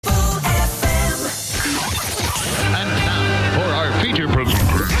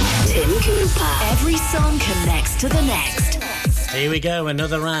every song connects to the next. Here we go,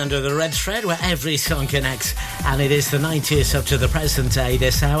 another round of the Red Thread where every song connects, and it is the 90s up to the present day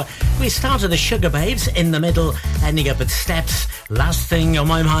this hour. We started the Sugar Babes in the middle, ending up at Steps. Last thing on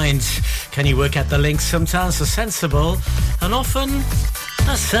my mind, can you work out the links? Sometimes they're sensible, and often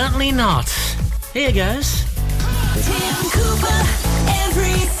they're certainly not. Here goes. Tim Cooper,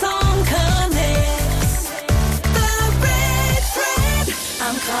 every song connects. The Red Thread.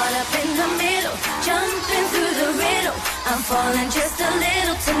 I'm caught up in the middle, jumping through the riddle. I'm falling just a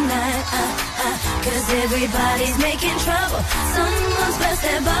little tonight, cause everybody's making trouble. Someone's burst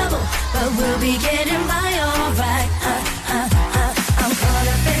their bubble, but we'll be getting by alright. I'm caught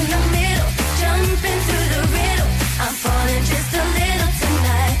up in the middle, jumping through the riddle. I'm falling just a little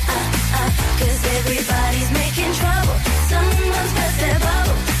tonight, cause everybody's making trouble. Someone's burst their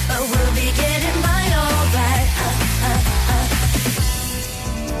bubble, but we'll be getting by alright.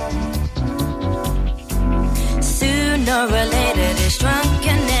 Sooner or later, this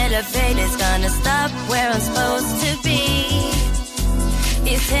drunken elevator's gonna stop where I'm supposed to be.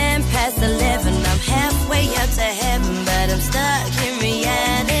 It's 11:10, I'm halfway up to heaven, but I'm stuck in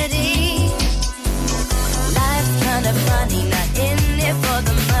reality. Life's kinda funny, not in it for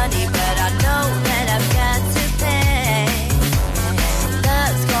the money, but I know that I've got to pay.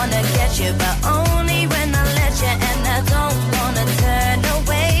 Love's gonna get you, but only when I let you, and I don't wanna turn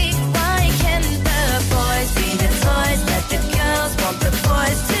away. Why can't the boys be the toys that the girls want the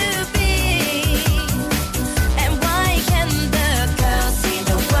boys to be? And why can't the girls see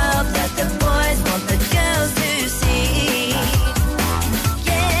the world that the boys want the girls to see?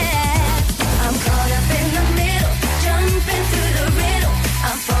 Yeah, I'm caught up in the middle, jumping through the riddle.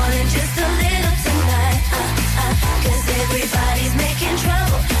 I'm falling just a little tonight, cause everybody's making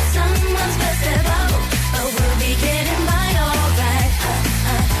trouble. Someone's burst their bubble, but we'll be getting by alright.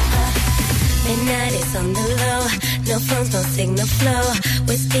 Midnight is on the low, no phones, no signal flow.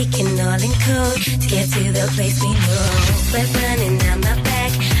 We're speaking all in code to get to the place we know. Sweat running down my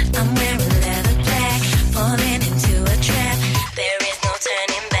back, I'm wearing leather black, falling into a trap. There is no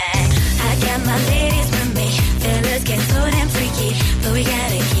turning back. I got my ladies with me, fellas get so damn freaky, but we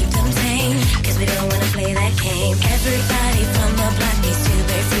gotta keep them tame, cause we don't wanna play that game. Everybody from the block needs to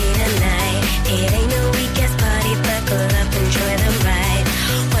be free tonight. It ain't no weekend party, buckle up, enjoy the ride.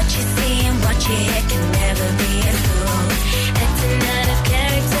 What you see and what you hear can never be a fool. Acting out of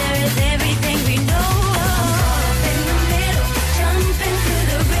character is everything we know. I'm caught up in the middle, jumping through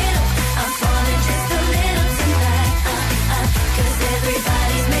the riddle. I'm falling just a little tonight, cause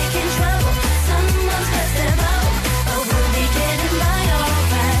everybody's making trouble. Someone's burst their bubble, but we'll be getting by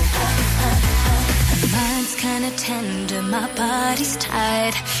alright. My mind's kinda tender, my body's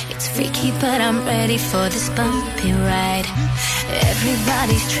tired. It's freaky, but I'm ready for this bumpy ride.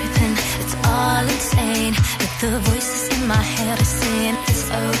 Everybody's tripping, it's all insane, but the voices in my head are saying it's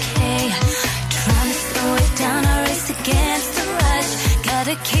okay. Trying to slow it down, I race against the rush.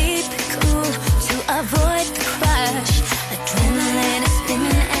 Gotta keep it cool to avoid the crush. Adrenaline is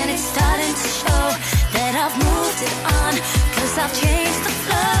spinning and it's starting to show that I've moved it on, cause I've changed the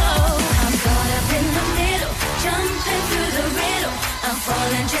flow. I'm caught up in the middle, jumping through the riddle. I'm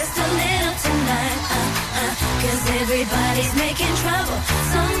falling just a little tonight, cause everybody's making trouble.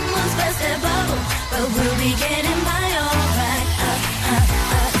 Someone's burst their bubble, but we'll be getting by alright.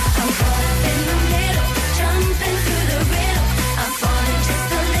 I'm caught up in the middle, jumping through the riddle. I'm falling just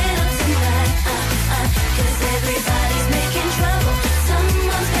a little tonight, cause everybody's making trouble.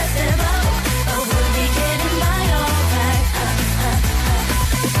 Someone's burst their bubble, but we'll be getting by alright.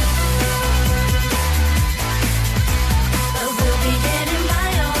 But we'll be getting by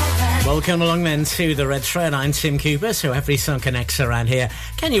alright. Welcome along then to the Red Thread. I'm Tim Cooper, so every song connects around here.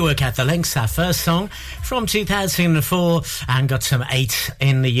 Can you work out the links? Our first song from 2004 and got some 8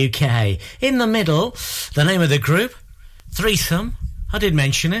 in the UK. In the middle, the name of the group, Threesome. I did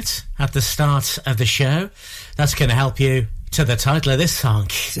mention it at the start of the show. That's going to help you to the title of this song.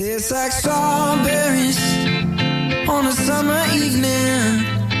 It's like strawberries on a summer evening,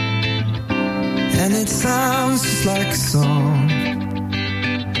 and it sounds just like a song.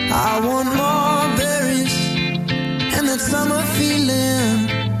 I want more berries and that summer feeling.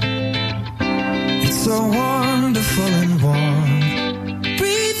 It's so wonderful and warm.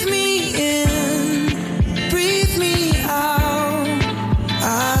 Breathe me in, breathe me out.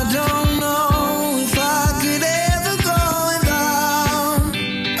 I don't know if I could ever go without.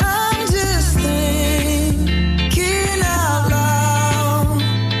 I'm just thinking out loud.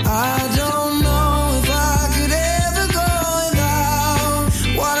 I don't know if I could ever go without.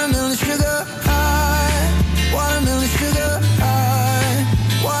 Watermelon sugar high, watermelon sugar high,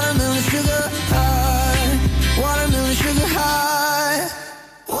 watermelon sugar high.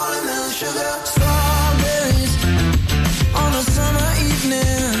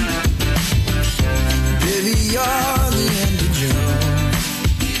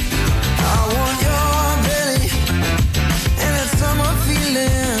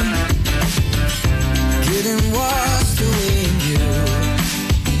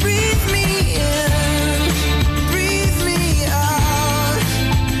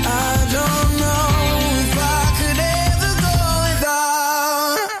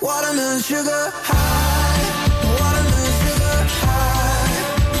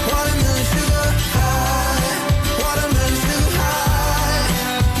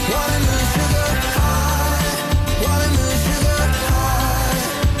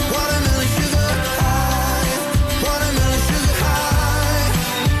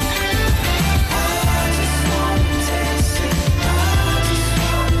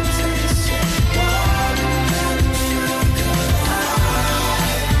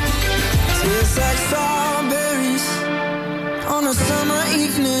 summer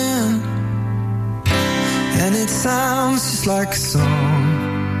evening, and it sounds just like a song.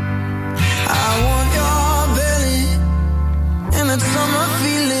 I want your belly and that summer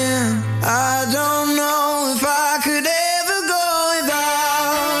feeling. I don't know if I could ever go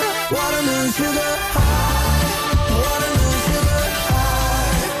without watermelon sugar high, watermelon sugar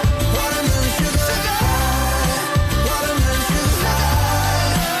high, watermelon sugar high, watermelon sugar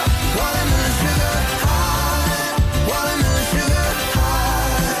high, watermelon sugar high, watermelon sugar high,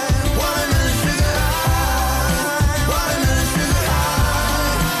 watermelon sugar high, watermelon sugar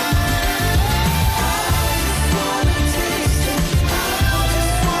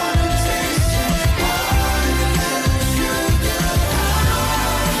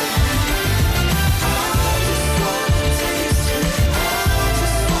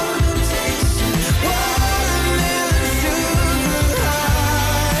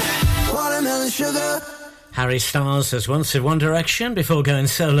sugar. Harry Styles was once in One Direction before going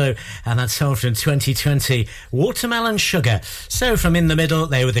solo, and that song from 2020, Watermelon Sugar. So from In the Middle,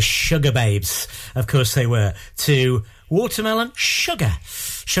 they were the Sugar Babes. Of course they were. To Watermelon Sugar.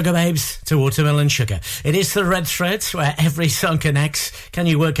 Sugar Babes to Watermelon Sugar. It is the Red Threads where every song connects. Can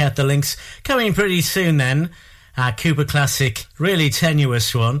you work out the links? Coming pretty soon then. Our Cooper Classic, really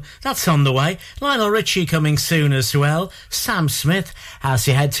tenuous one. That's on the way. Lionel Richie coming soon as well. Sam Smith as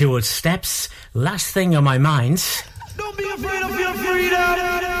you head towards Steps. Last Thing on My Mind. Don't be afraid of your freedom.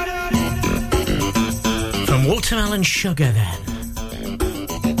 From Watermelon Sugar then.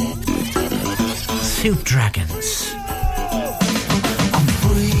 Soup Dragons. I'm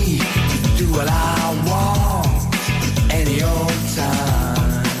free to do what I want any old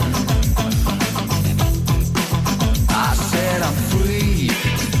time. I said I'm free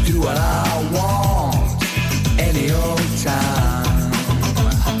to do what I want any old time.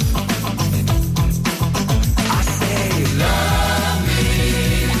 I say love me,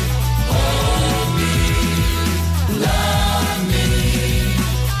 hold me, love me,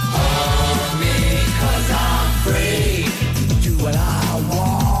 hold me, 'cause I'm free to do what I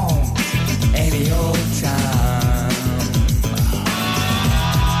want any old time.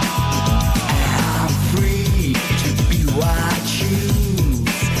 I'm free to be who I choose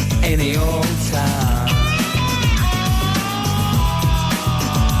any old time.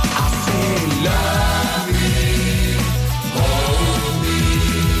 I say love me, hold me,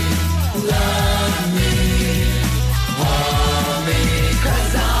 love me, hold me,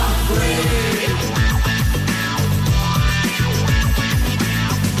 'cause I'm free.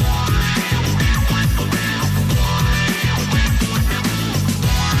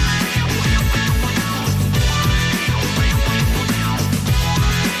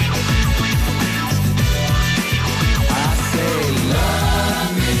 I say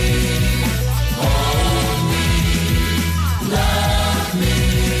love me, hold me, love me,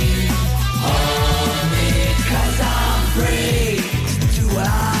 hold me, 'cause I'm free to do what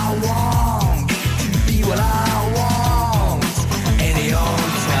I want, to be what I want any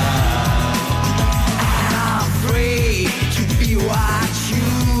old time. I'm free to be who I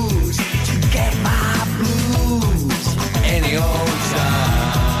choose, to get my blues any old time.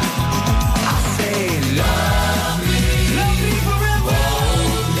 I say love me, love me forever,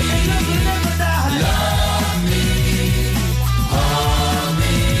 hold me, and never die. Love me, hold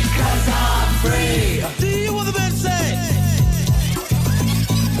me, 'cause I'm free. Do you what the men say?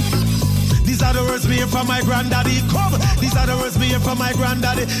 These are the words me hear from my granddaddy. Come, these are the words me hear from my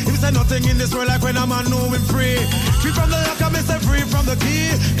granddaddy. He said nothing in this world like when a man know him free. Free from the lock, I say free from the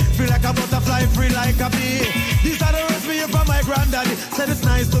key. Free like a butterfly, free like a bee. These are the words me hear from my granddaddy. Said it's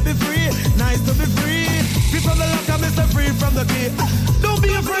nice to be free, nice to be free. Free from the lock, I say free from the key. Don't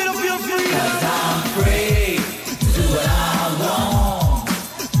be afraid of your freedom. 'Cause I'm free to do what I want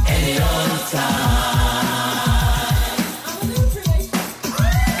any old time.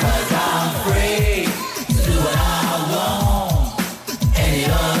 'Cause I'm free to do what I want any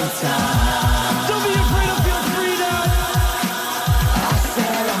old time. Don't be afraid of your freedom. I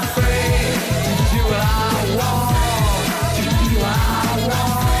said I'm free to do what I want, to be what I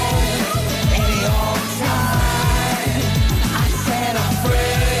want any old time. I said I'm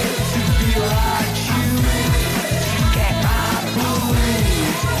free to be what I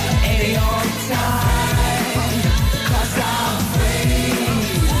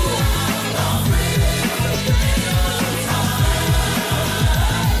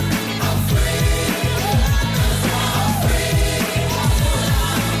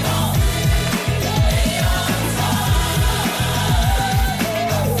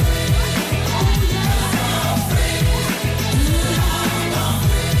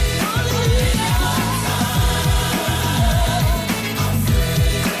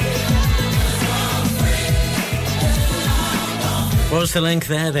What was the link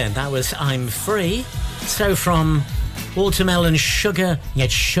there then? That was I'm Free. So from watermelon sugar, you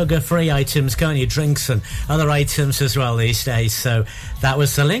get sugar-free items, can't you? Drinks and other items as well these days. So that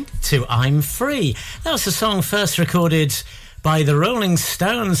was the link to I'm Free. That was the song first recorded by the Rolling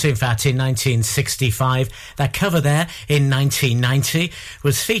Stones, in fact, in 1965. That cover there in 1990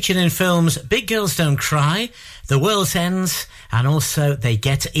 was featured in films Big Girls Don't Cry, The World's Ends, and also They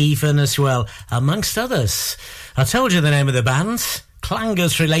Get Even as well, amongst others. I told you the name of the band,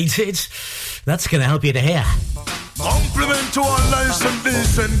 Clangers related. That's going to help you to hear. Compliment to all nice and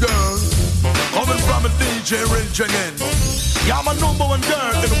decent girls, coming from a DJ Rich again. Yeah, I'm a number one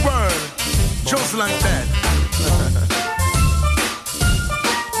girl in the world, just like that.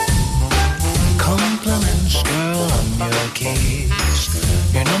 Compliments, girl, on your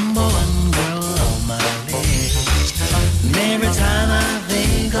case. You're number one girl on my list. And every time I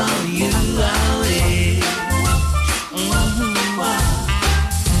think of you, I wish.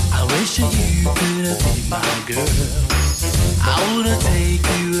 I wish that you could have been my girl. I wanna take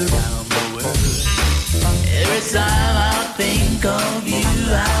you around the world. Every time I think of you,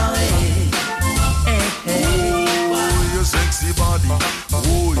 I wish. Hey, hey. Oh, your sexy body.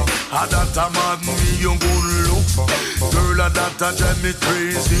 Oh, that a mad me, your good looks. Girl, that a drive me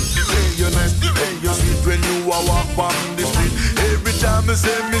crazy. The way you're nice, the way you're sweet when you walk on the street. Every time I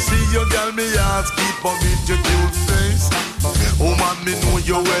say me see you, girl, me heart keep on beat your cute face. Oh man, me know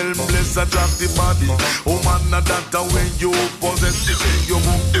you well blessed, attractive body. Oh man, that a way you possess, the way you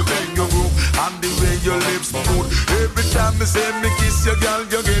move, the way you groove, and the way your lips move. Every time I say me kiss you, girl,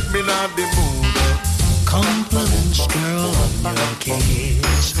 you get me in the mood. Compliments, girl, on your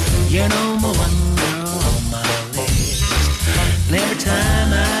case. You're number one girl on my list. And every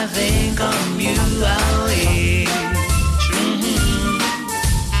time I think of you, I wish.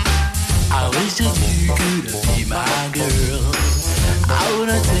 I wish that you could be my girl. I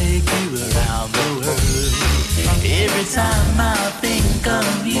wanna take you around the world. Every time I think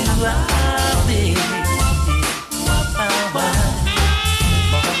of you, I wish.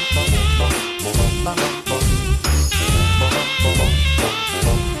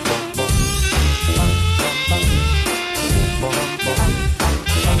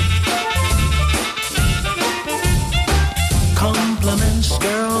 Compliments,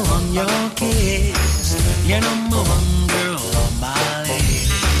 girl, on your kiss. You're number one girl on my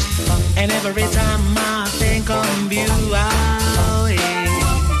list. And every time I think of you, I wish.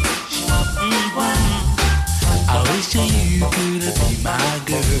 I wish that you could be my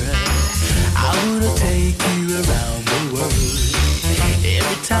girl. I wanna take you around the world.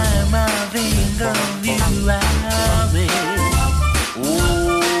 Every time I think of you, I wish.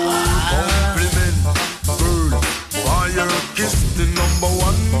 Kiss the number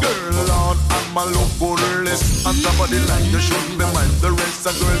one girl, Lord, and my local list. On top of the line, you should be mine. The rest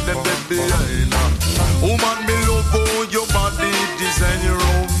of girl, them dead behind. Oh man, me love how your body design your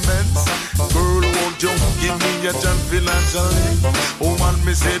romance. Girl, won't you give me a chance financially? Oh man,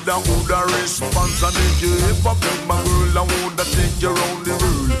 me say that would a response. And if you ever beg my girl, I would take you around the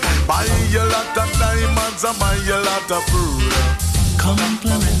world. Buy a lot of diamonds and buy a lot of pearl.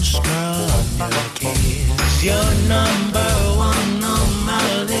 Compliments, girl, on your kiss. You're number one on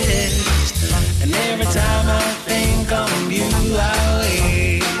my list. And every time I think of you, I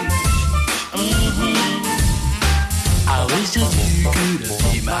wish. I wish that you could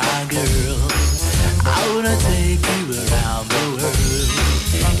be my girl. I wanna take you around the world.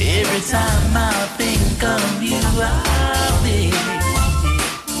 Every time I think of you, I wish.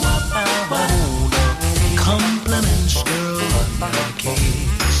 Compliments, girl, on your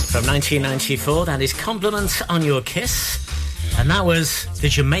kiss. From 1994, that is Compliments on Your Kiss. And that was the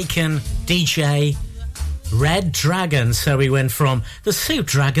Jamaican DJ Red Dragon. So we went from the Soup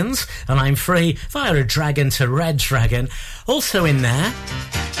Dragons and I'm Free via a dragon to Red Dragon. Also in there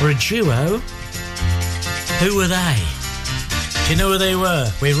were a duo. Who were they? Do you know who they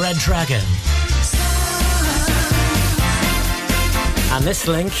were? With Red Dragon. And this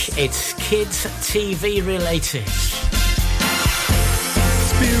link, it's kids TV related.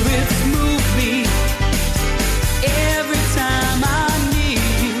 Spirits move me every time I need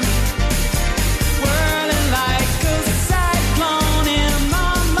you, whirling like a cyclone in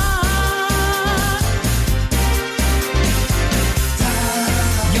my mind.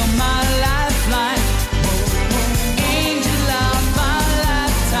 You're my lifeline, angel of my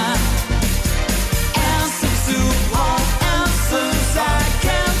lifetime, answer to all answers I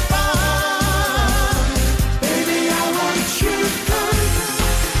can find. Baby, I want you.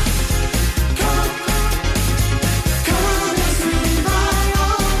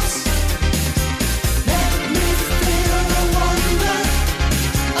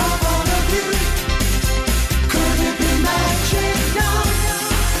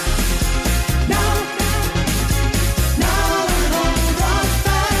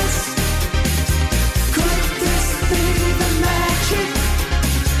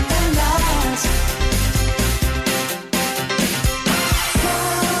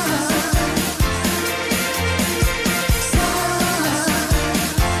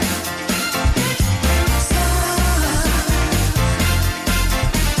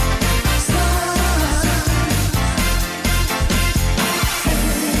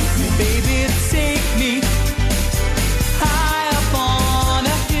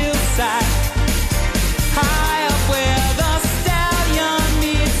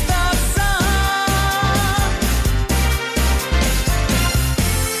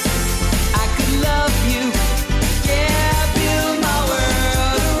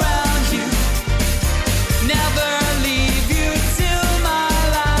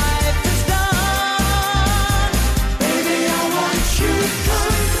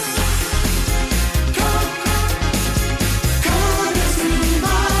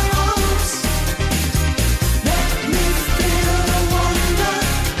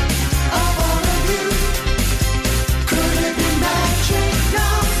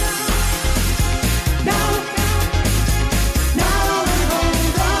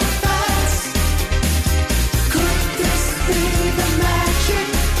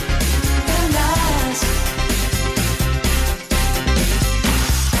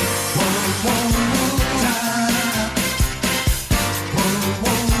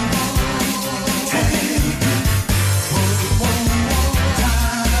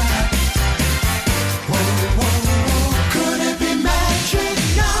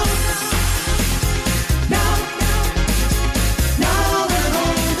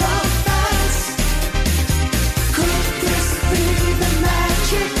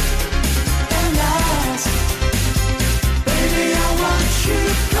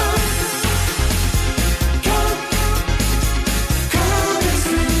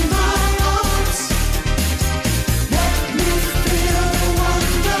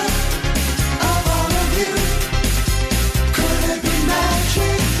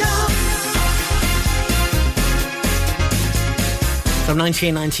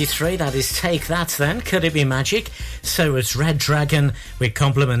 1993, that is Take That then. Could It Be Magic? So was Red Dragon with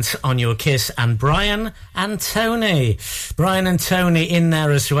Compliments on Your Kiss, and Brian and Tony. Brian and Tony in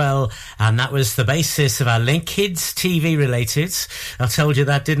there as well, and that was the basis of our link. Kids TV related. I told you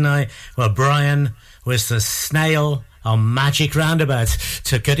that, didn't I? Well, Brian was the snail on Magic Roundabout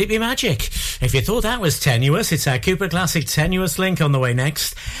to Could It Be Magic? If you thought that was tenuous, it's our Cooper Classic Tenuous link on the way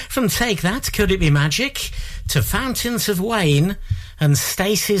next. From Take That, Could It Be Magic, to Fountains of Wayne and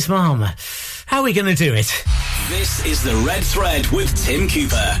Stacey's Mom. How are we going to do it? This is the Red Thread with Tim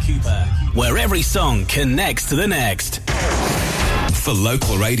Cooper, where every song connects to the next. For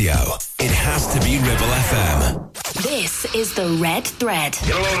local radio, it has to be Ribble FM. This is the Red Thread.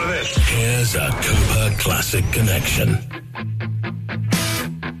 Get a load of this. Here's a Cooper Classic Connection.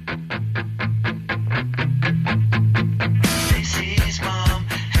 Stacey's mom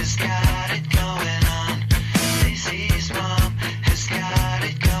has got it going on. Stacey's mom has got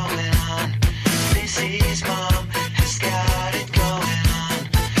it going on. Stacey's mom has got it going on.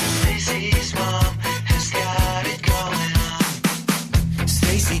 Stacey's mom has got it going on.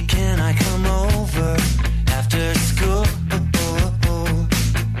 Stacey, can I come over after school?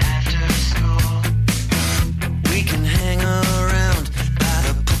 After school, we can hang around by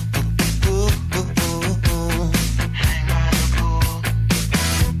the pool. Hang by the pool.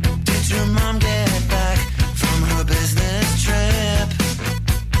 Did your mom get back from her business trip?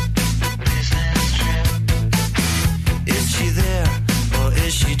 Business trip. Is she there, or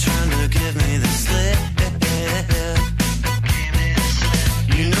is she trying to give me the slip? Give me the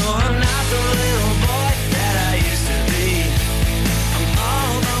slip. You know I'm not the little boy that I used to be. I'm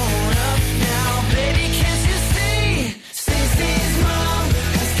all grown up now, baby, can't you see? Stacey's mom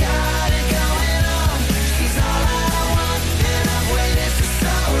has got it going on. She's all I want, and I've waited for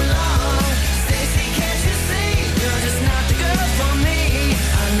so long. Stacey, can't you see? You're just not the girl for me.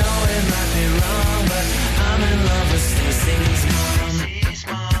 I know it might be wrong, but I'm in love with Stacey's mom. Stacey's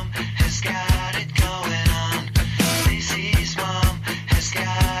mom has got it going on. Stacey's mom has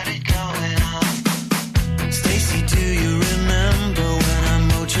got it going on. Stacey, do you remember when I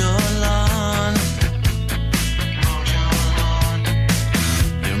mowed your lawn? Mowed your lawn.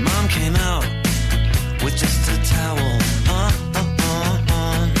 Your mom came out with just a towel on.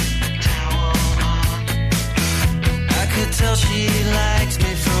 Towel on. I could tell she liked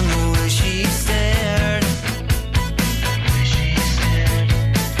me from the way she stared. Way she stared.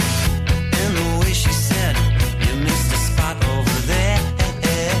 And the way she said, you missed a spot over there.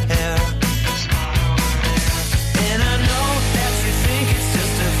 Spot over there. And I know that you think it's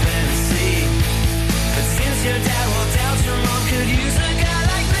just a fantasy, but since your dad walked out, your mom could use a guy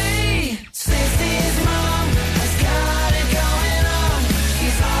like me. Stacey's mom has got it going on.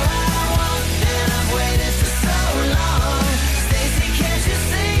 She's all I want, and I've waited for so long. Stacey, can't you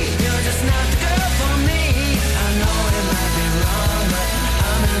see? You're just not the girl for me. I know it might be wrong, but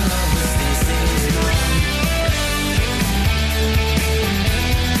I'm in love with Stacey's mom.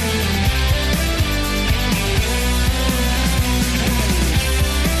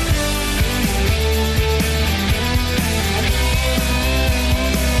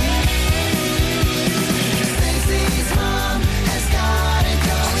 Stacey's mom has got it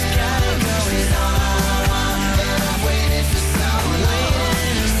going on. She's all I want, and I've waited for so long.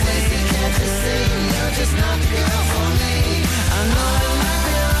 Stacey, can't you see? You're just not the girl for me. I know it might be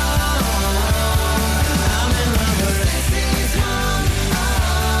wrong. I'm in love with Stacey's mom.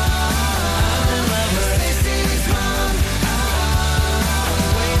 I'm in love with Stacey's mom.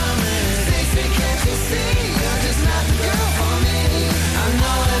 Wait a minute, Stacey, can't you see? You're just not the girl for me. I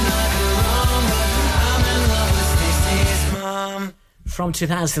know it might be wrong, but I'm in love with Stacey's mom. From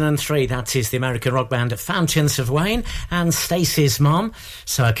 2003, that is the American rock band Fountains of Wayne and Stacey's Mom.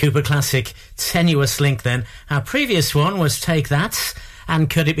 So a Cooper Classic Tenuous link then. Our previous one was Take That and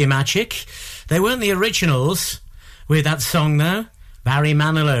Could It Be Magic? They weren't the originals with that song though. Barry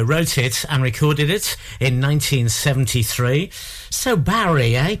Manilow wrote it and recorded it in 1973. So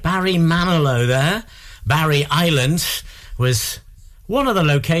Barry Manilow there. Barry Island was one of the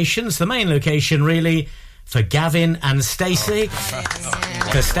locations, the main location really, for Gavin and Stacey.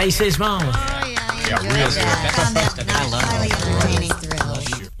 For Stacey's Mom.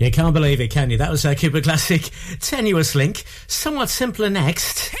 You can't believe it, can you? That was our Cooper Classic Tenuous link. Somewhat simpler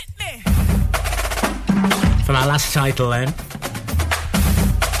next. From our last title then.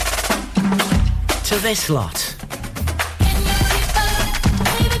 To this lot.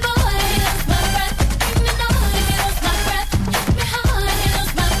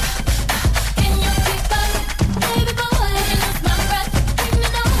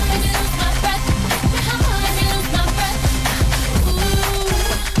 Ooh.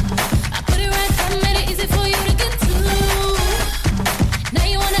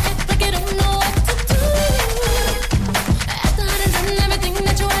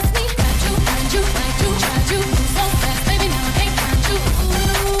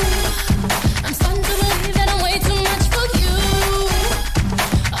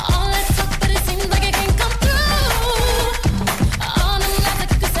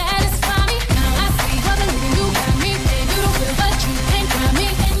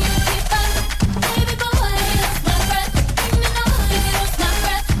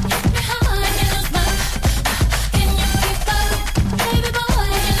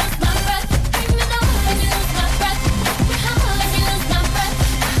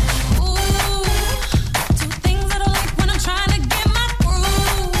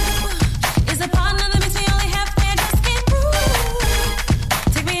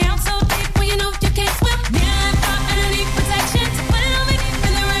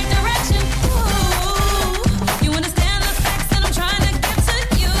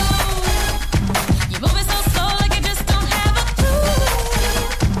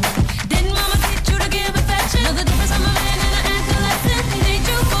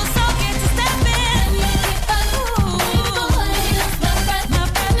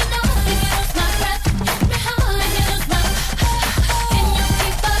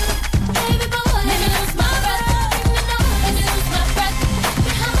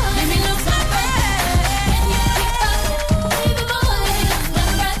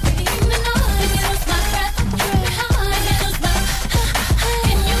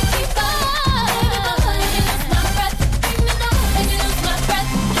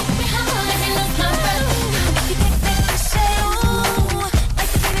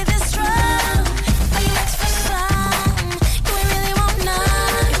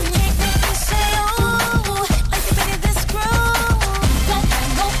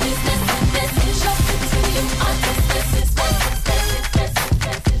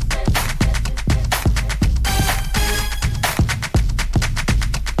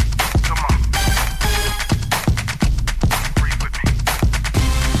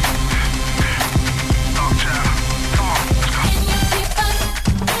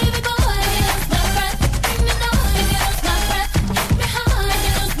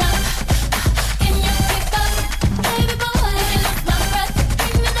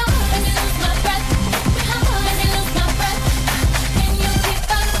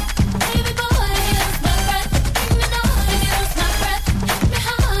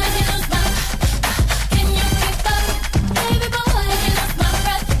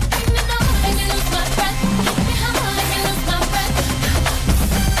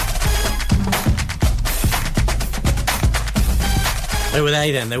 Who were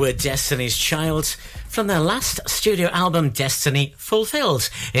they then? They were Destiny's Child from their last studio album, Destiny Fulfilled,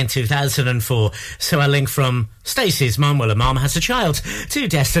 in 2004. So a link from Stacey's mum, well, her mum has a child, to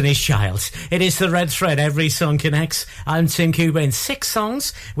Destiny's Child. It is the Red Thread. Every song connects. I'm Tim Cooper. In 6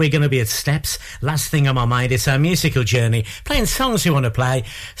 songs, we're going to be at Steps. Last thing on my mind is our musical journey, playing songs we want to play.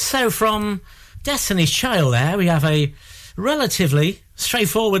 So from Destiny's Child there, we have a relatively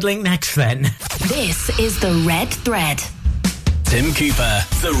straightforward link next then. This is the Red Thread. Tim Cooper,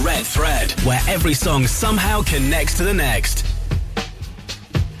 The Red Thread, where every song somehow connects to the next.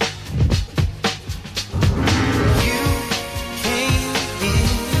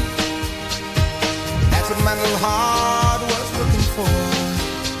 That's what my little heart was looking for.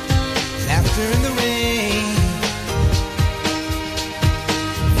 Laughter in the rain.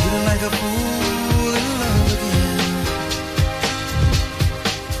 Feeling like a fool in love again.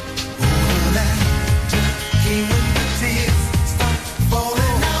 Oh, that just came with the tears. Stop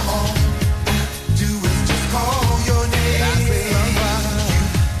falling now. All I do is just call your name. I say, you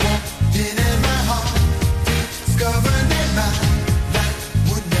walked in my heart. Discovered that my life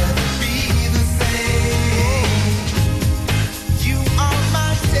would never be the same. You are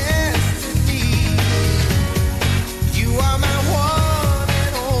my destiny. You are my one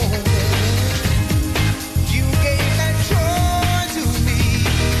and only.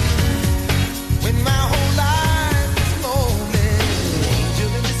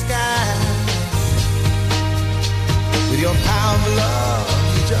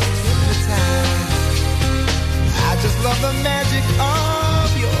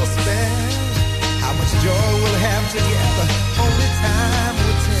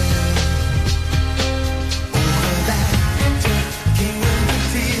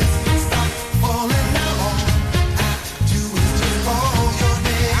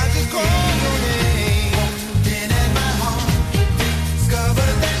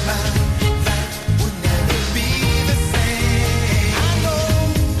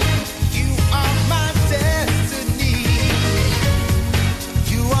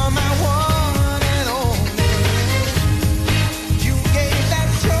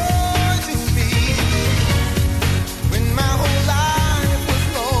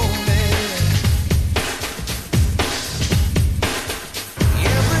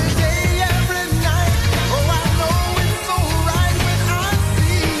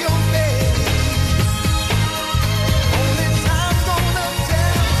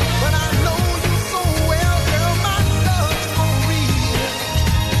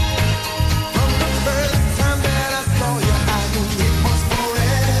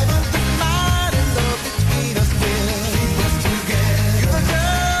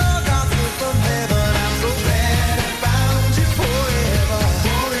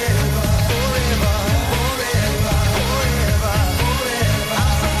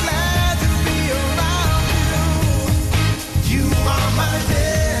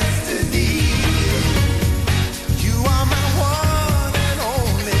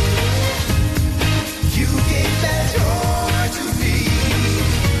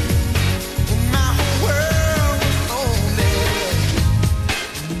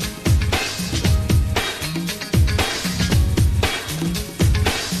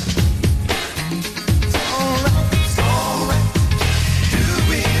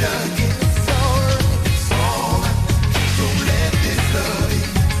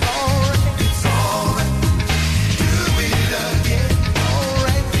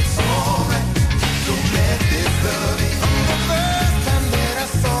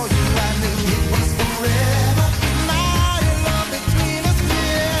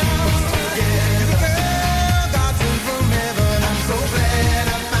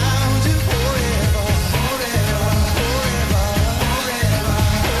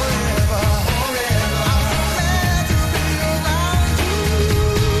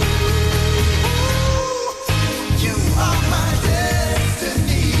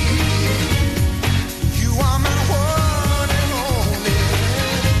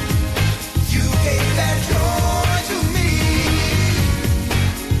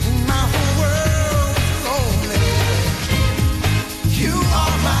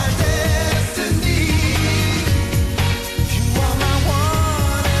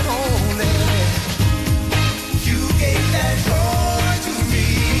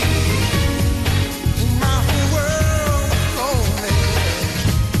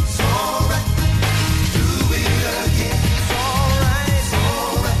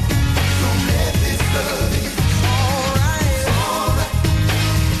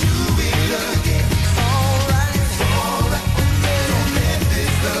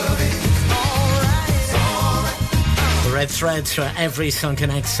 thread where every song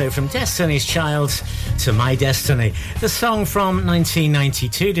connects. So from Destiny's Child to My Destiny. The song from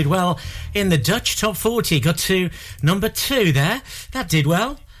 1992 did well in the Dutch Top 40. Got to number 2 there. That did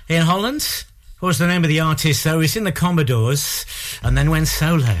well in Holland. What was the name of the artist, though? He's in the Commodores and then went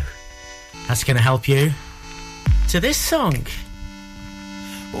solo. That's going to help you to this song.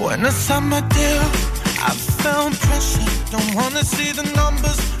 When I signed my deal, I felt pressure. Don't wanna see the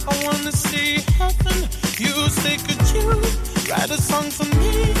numbers, I wanna see heaven. You say, could you write a song for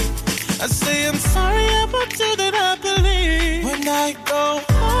me? I say, I'm sorry about you that I believe. When I go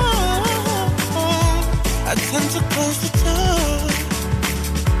home, I tend to close the door.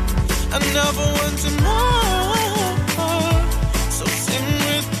 I never want to more. So sing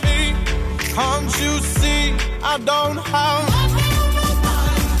with me, can't you see I don't have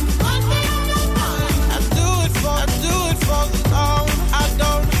for the love I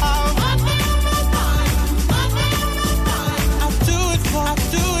don't have. I do it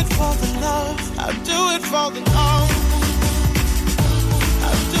for the love. I do it for the love. I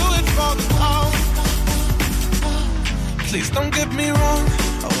do it for the love. Please don't get me wrong,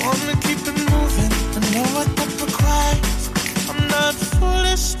 I wanna keep it moving. I know what that requires. I'm not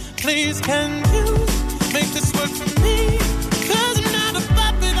foolish, please can you make this work for me? 'Cause I'm not a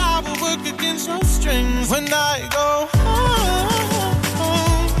puppet, I will work against your strings. When I go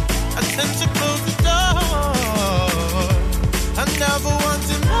home, I tend to close the door. I never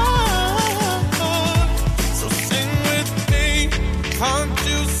wanted more. So sing with me, can't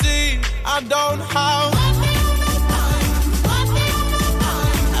you see I don't have. I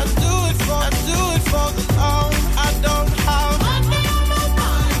do it for the love I don't have. I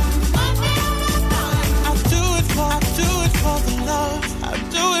do it for the love. I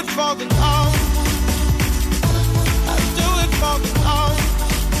do it for the love. I do it for the love.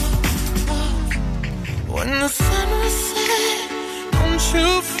 When the sun was set, don't you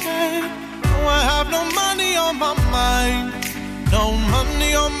fret. No, I have no money on my mind. No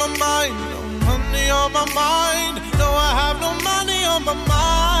money on my mind. No money on my mind. No, I have no money on my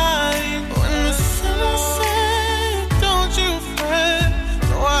mind. When the sun was set, don't you fret.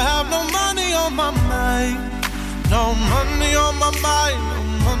 No, I have no money on my mind. No money on my mind, no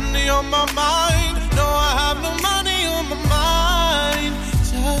money on my mind. No, I have no money on my mind.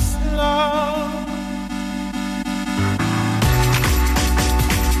 Just love.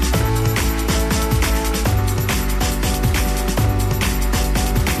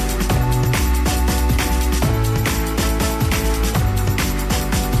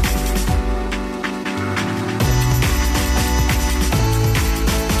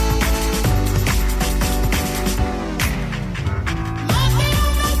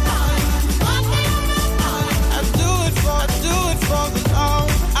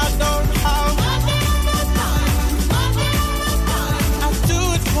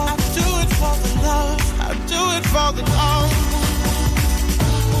 For the love, I do it for the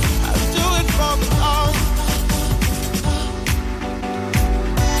love.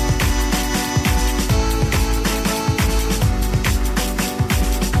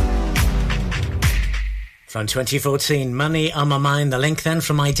 From 2014, Money on My Mind. The link then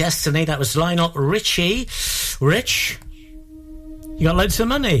from My Destiny. That was Lionel Richie. Rich, you got loads of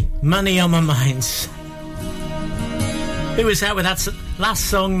money. Money on My Mind. Who was that with that last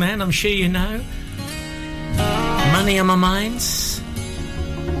song then? I'm sure you know. Money on My Mind.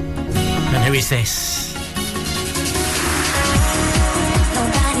 And who is this?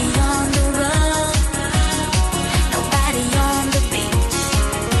 Nobody on the road, nobody on the beach.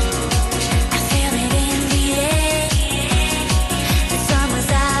 I feel it in the air. The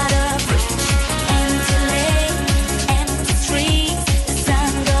summer's out of reach. Empty lake, empty streets. The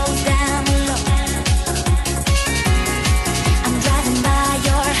sun goes down low. I'm driving by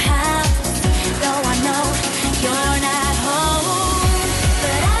your house, though I know you're not home,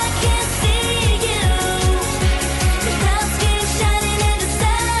 but I can see you.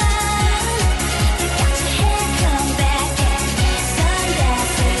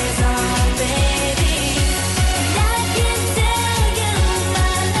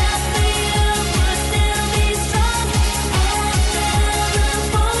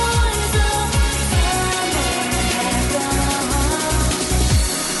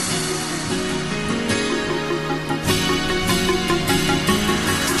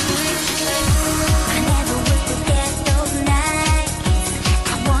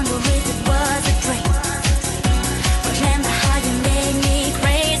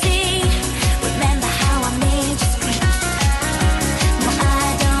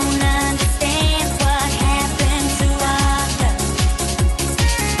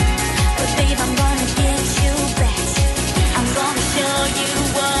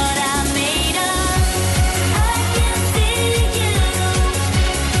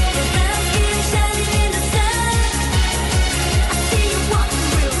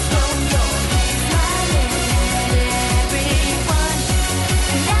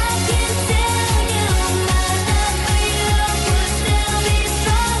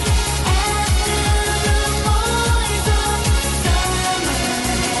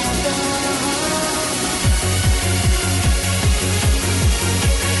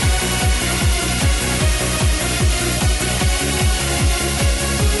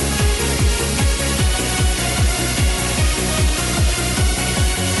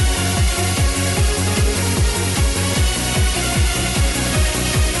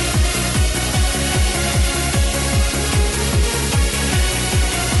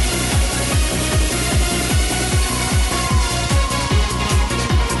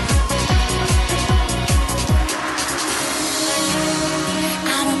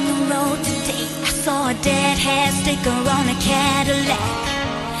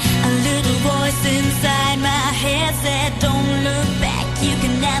 voice inside my head said, don't look back, you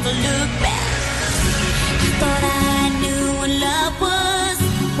can never look back. I thought I knew what love was,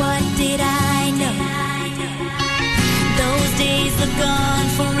 what did I know? Those days are gone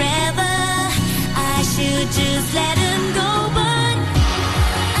forever, I should just let him go, but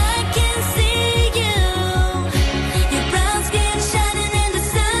I can see you, your brown skin shining in the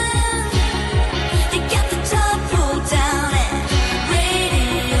sun. You got the top pulled down and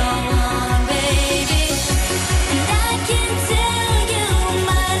radio on, baby. And I can tell you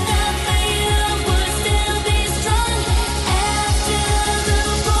my love for you will still be strong after the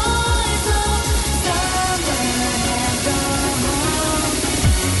boys of summer have gone home.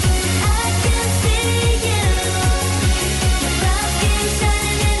 I can see you, your brown skin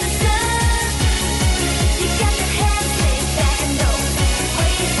shining in the sun. You got your head laid back and those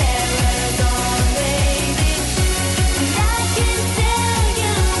wayfarers on, baby. And I can tell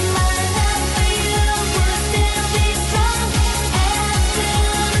you my love for you will still be strong after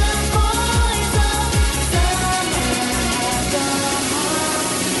the boys of summer have gone home.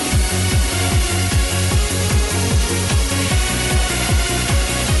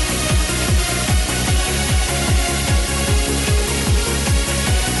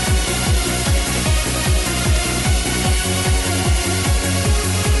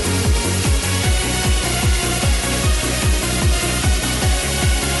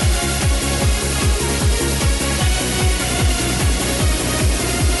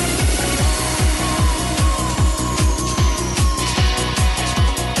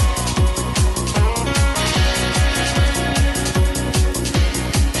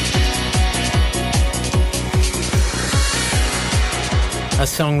 A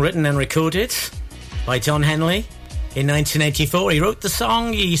song written and recorded by Don Henley in 1984. He wrote the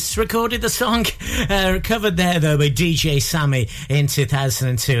song, he recorded the song, covered there though by DJ Sammy in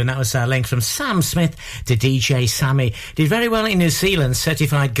 2002, and that was our link from Sam Smith to DJ Sammy. Did very well in New Zealand,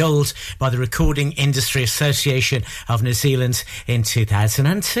 certified gold by the Recording Industry Association of New Zealand in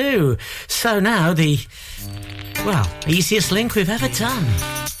 2002. So now the, well, easiest link we've ever done.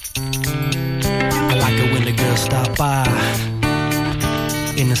 I like it when the girls stop by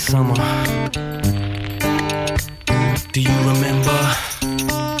in the summer. Do you remember?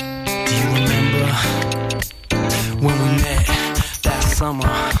 Do you remember when we met that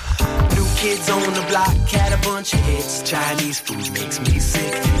summer? New kids on the block had a bunch of hits. Chinese food makes me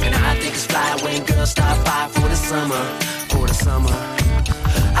sick, and I think it's fly when girls stop by for the summer. For the summer,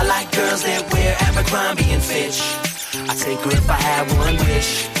 I like girls that wear Abercrombie and Fitch. I take her if I had one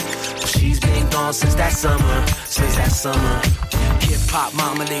wish. But she's been gone since that summer. Since that summer. Hip-hop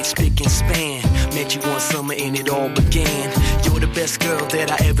marmalade, spick and span. Met you one summer and it all began. You're the best girl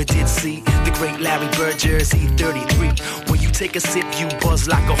that I ever did see. The great Larry Bird, Jersey 33. When you take a sip, you buzz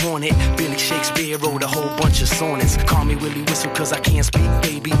like a hornet. Billy Shakespeare wrote a whole bunch of sonnets. Call me Willie Whistle cause I can't speak,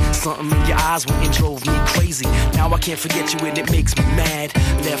 baby. Something in your eyes went and drove me crazy. Now I can't forget you and it makes me mad.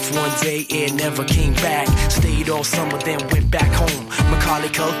 Left one day and never came back. Stayed all summer then went back home. Macaulay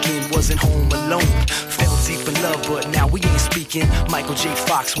Culkin wasn't home alone. Fell deep in love but now we ain't speaking. Michael J.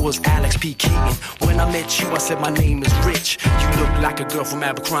 Fox was Alex P. Keaton. When I met you I said my name is Rich. You look like a girl from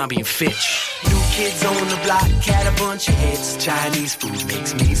Abercrombie and Fitch. New kids on the block had a bunch of hits. Chinese food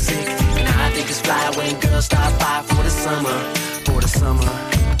makes me sick, and I think it's fly when girls stop by for the summer. For the summer,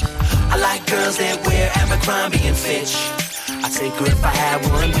 I like girls that wear Abercrombie and Fitch. I take her if I had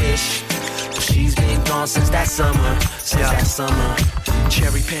one wish. But she's been gone since that summer. Since that summer.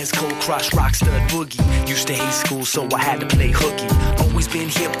 Cherry pants, cold crush, rock stud boogie. Used to hate school, so I had to play hooky. Always been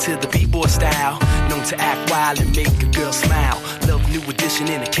hip to the b-boy style. Known to act wild and make a girl smile. Love New Edition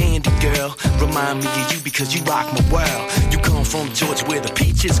and a candy girl. Remind me of you because you rock my world. You come from Georgia where the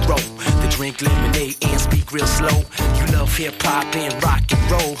peaches grow. They drink lemonade and speak real slow. You love hip-hop and rock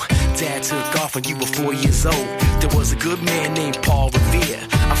and roll. Dad took off when you were 4 years old. There was a good man named Paul Revere.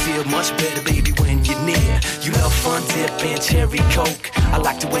 I feel much better, baby, when you're near. You love Fun Dip and Cherry Coke. I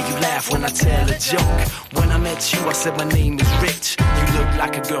like the way you laugh when I tell a joke. When I met you, I said my name is Rich. You look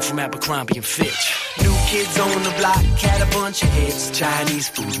like a girl from Abercrombie and Fitch. New kids on the block had a bunch of hits. Chinese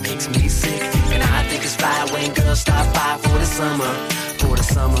food makes me sick, and I think it's fly when girls stop by for the summer. For the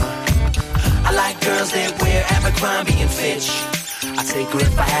summer, I like girls that wear Abercrombie and Fitch. I take her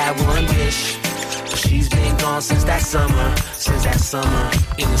if I had one wish. But she's been gone since that summer.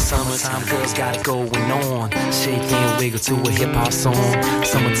 In the summertime, girls got it going on. Shake and wiggle to a hip-hop song.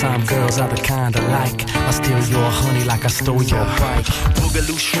 Summertime girls are the kind I like. I steal your honey like I stole your bike.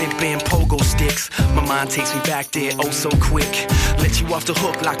 Boogaloo, shrimp, and pogo sticks. My mind takes me back there oh so quick. Let you off the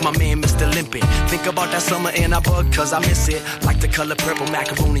hook like my man Mr. Limpet. Think about that summer and I bug cause I miss it. Like the color purple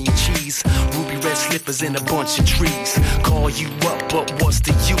macaroni and cheese. Ruby red slippers in a bunch of trees. Call you up, but what's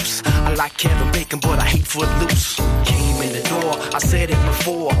the use? I like Kevin Bacon, but I hate Footloose. Came in the door, I said it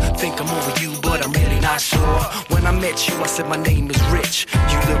before. Think I'm over you, but I'm really not sure. When I met you, I said my name is Rich.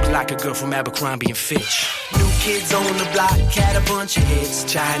 You look like a girl from Abercrombie and Fitch. New kids on the block, had a bunch of hits.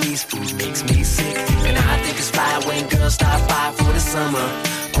 Chinese food makes me sick, and I think it's fly when girls stop by for the summer.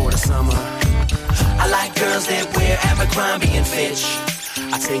 I like girls that wear Abercrombie and Fitch.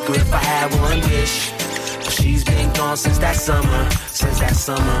 I take her if I had one wish. But she's been gone since that summer.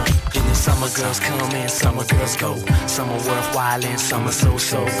 In the summer girls come and summer girls go. Some are worthwhile and some are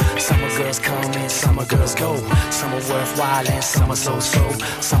so-so. Summer girls come and summer girls go. Some are worthwhile and some are so-so.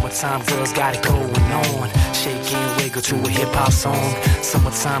 Summertime girls got it going on. Shake and wiggle to a hip-hop song.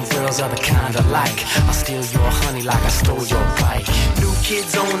 Summertime girls are the kind I like. I steal your honey like I stole your bike. New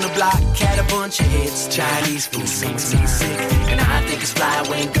kids on the block, had a bunch of hits. Chinese food makes me sick, and I think it's fly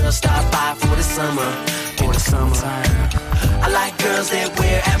when girls stop by for the summer. I like girls that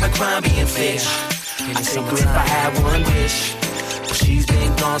wear Abercrombie and Fitch. I take her if I had one wish. But she's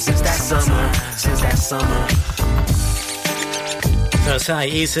been gone since that summer. That's the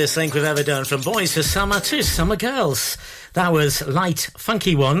easiest thing we've ever done, from boys to summer girls. That was Light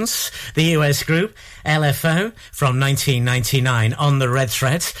Funky Ones, the US group LFO from 1999 on the Red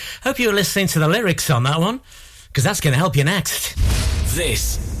Thread. Hope you were listening to the lyrics on that one, because that's going to help you next.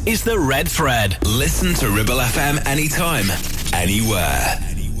 This is the Red Thread. Listen to Ribble FM anytime, anywhere.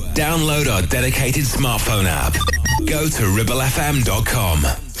 Download our dedicated smartphone app. Go to ribblefm.com.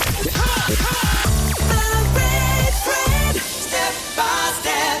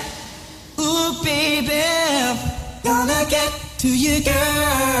 Ooh, baby, gonna get to you,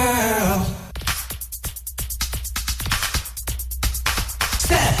 girl.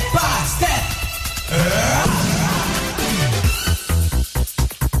 Step by step.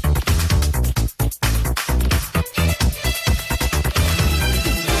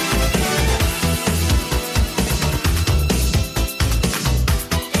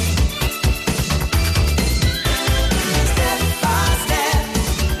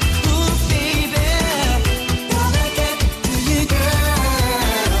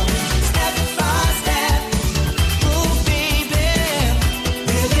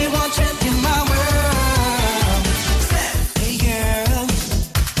 Really want you in my world.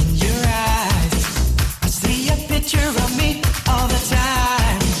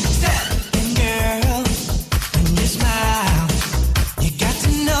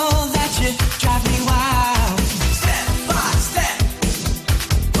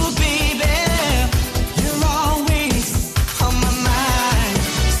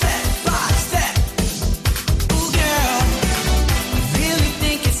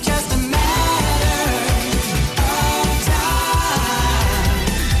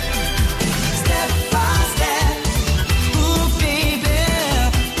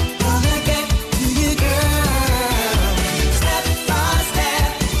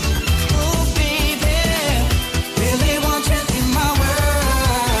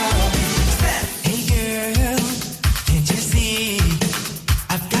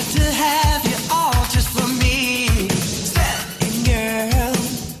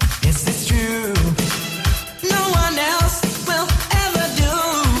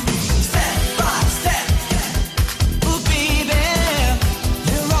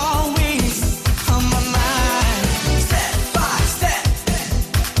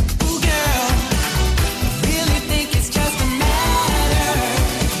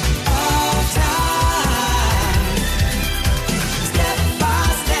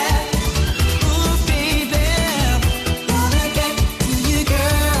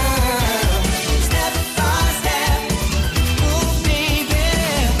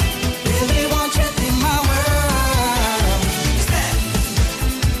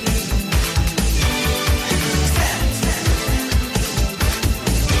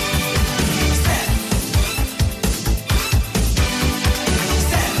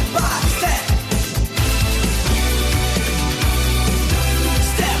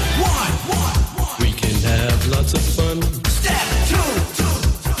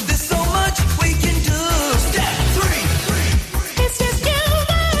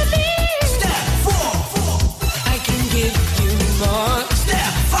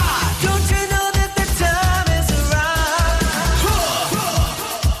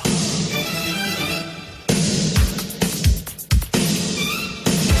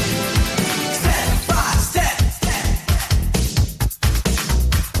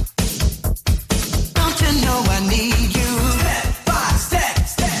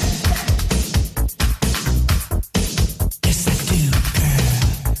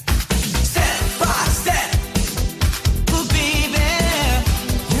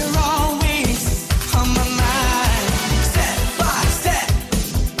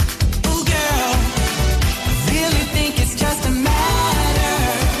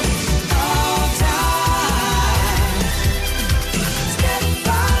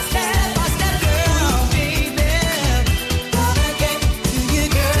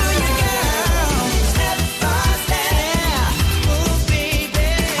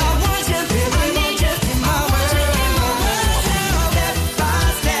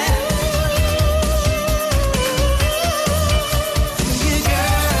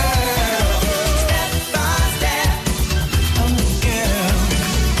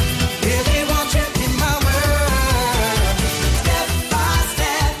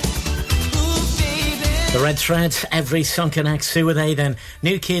 Thread, every song connects. Who were they then?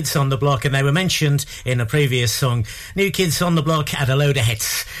 New Kids on the Block, and they were mentioned in a previous song. New Kids on the Block had a load of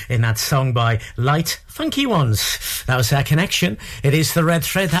hits in that song by Light Funky Ones. That was our connection. It is the Red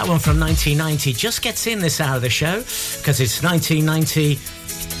Thread, that one from 1990. Just gets in this hour of the show because it's 1990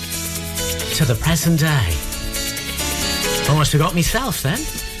 to the present day. Almost forgot myself then.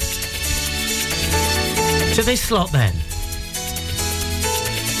 To this slot then.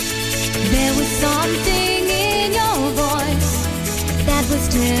 There was something in your voice that was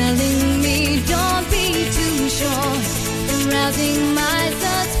telling me don't be too sure, arousing my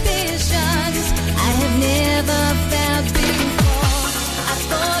suspicions I have never felt before. I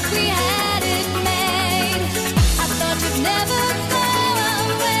thought we had it made, I thought you'd never go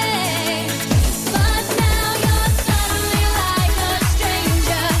away, but now you're suddenly like a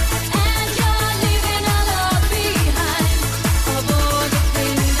stranger, and you're leaving a lot behind of all the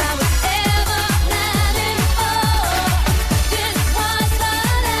things I was ever planning for. This was the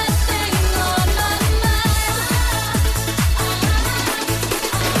last thing on my mind.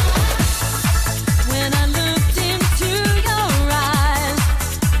 When I looked into your eyes,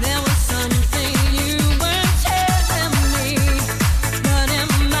 there was something you weren't telling me, but in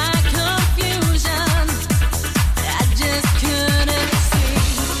my confusion, I just couldn't see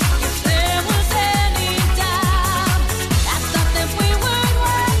if there was any doubt. I thought that we weren't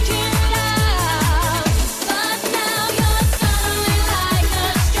working out, but now you're suddenly like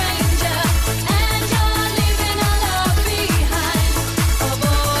a stranger, and you're leaving a lot behind of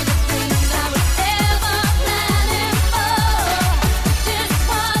all the things I was ever planning for. This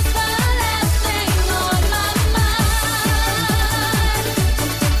was the last thing on my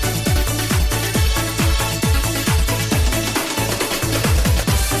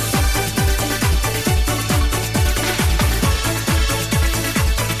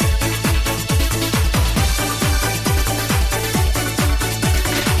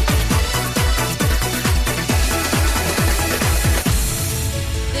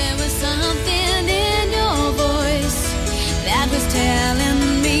There was something in your voice that was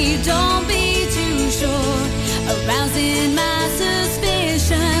telling me don't be too sure, arousing my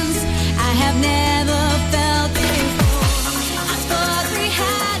suspicions I have never felt before. I thought we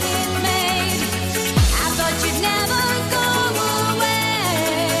had it made, I thought you'd never go away,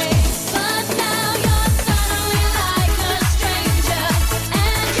 but now you're suddenly like a stranger,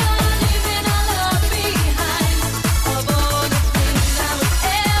 and you're leaving a lot behind of all the things I was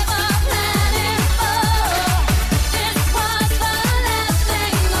ever planning for. This was the last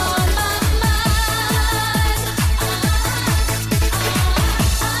thing on my mind.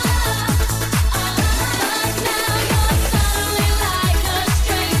 But now you're suddenly like a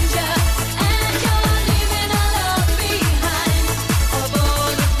stranger, and you're leaving a lot behind of all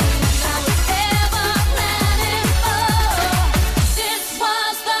the things I was ever planning for. This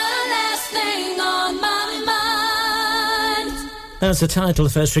was the last thing on my mind. That was the title,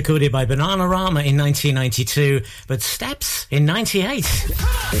 first recorded by Bananarama in 1992, but Steps in 98.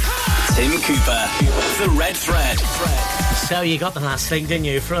 Tim Cooper, the Red Thread. So you got the last thing, didn't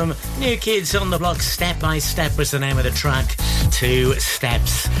you? From New Kids on the Block, Step by Step was the name of the track, to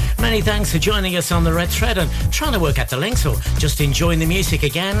Steps. Many thanks for joining us on the Red Thread and trying to work out the links or just enjoying the music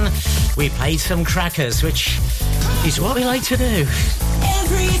again. We played some crackers, which is what we like to do.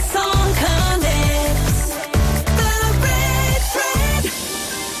 Every song connects. The Red Thread.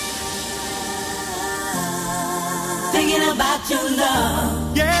 Thinking about your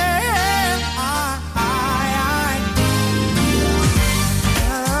love. Yeah,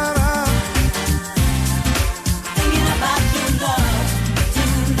 Thinking about your love.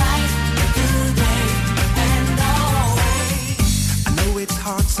 Tonight, today, and always. I know it's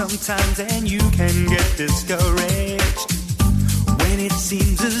hard sometimes and you can get discouraged when it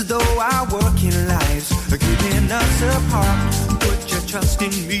seems as though our working lives are keeping us apart. Put your trust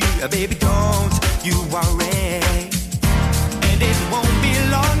in me, baby, don't you worry. And it won't be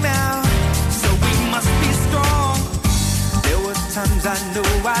long now, so we must be strong. There was times I know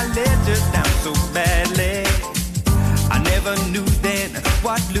I let you down so badly. I never knew then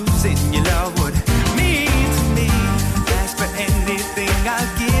what losing your love would mean to me. Ask for anything,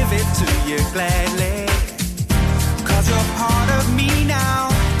 I'll give it to you gladly. 'Cause you're part of me now,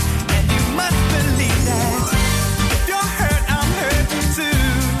 and you must believe that. If you're hurt, I'm hurting too,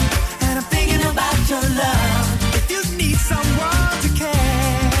 and I'm thinking about your love. If you need someone to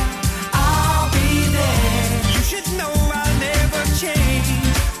care, I'll be there. You should know I'll never change,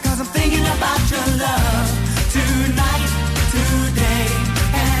 'cause I'm thinking about your love. Tonight, today,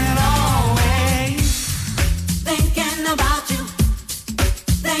 and always. Thinking about you.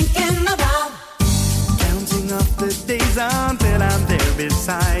 Thinking about. Counting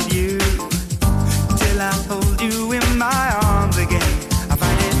beside you till I hold you in my arms again. I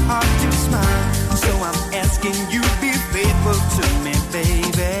find it hard to smile, so I'm asking you be faithful to me,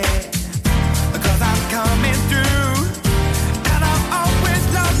 baby, 'cause I'm coming through and I'll always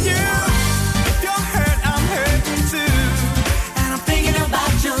love you. If you're hurt, I'm hurting too, and I'm thinking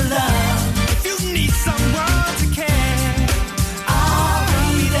about your love. If you need someone to care, I'll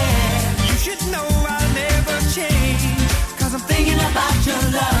be there. You should know I'll never change, 'cause I'm thinking about your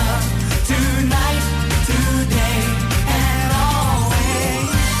love tonight, today, and always.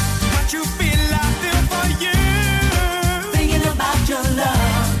 What you feel, I feel for you. Thinking about your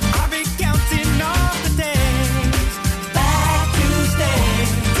love, I'll be counting all the days back to stay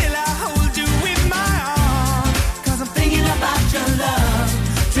till I hold you in my arms, 'cause I'm thinking about your love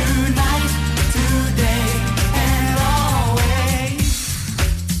tonight, today, and always.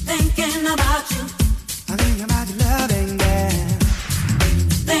 Thinking about you, I'm thinking about your loving, yeah.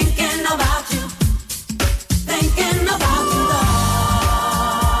 Thinking about you, thinking about you, love.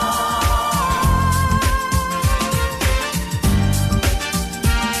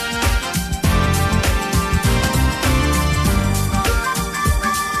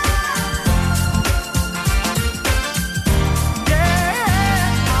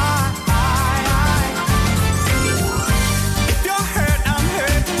 If you're hurt, I'm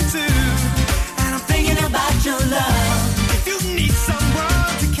hurting too, and I'm thinking about your love. If you need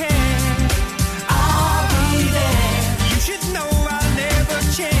someone to care, I'll be there. You should know I'll never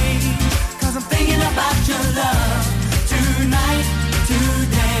change, 'cause I'm thinking about your love tonight,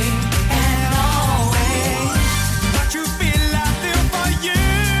 today, and always. What you feel, I feel for you.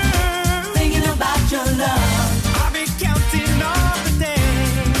 Thinking about your love, I'll be counting all the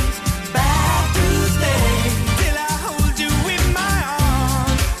days back to stay till I hold you in my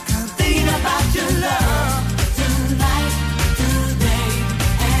arms, 'cause I'm thinking about your love tonight, today,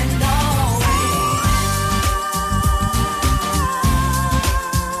 and always.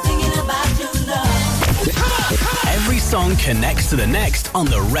 Thinking about your love. Every song connects to the next on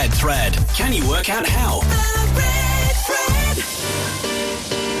the Red Thread. Can you work out how?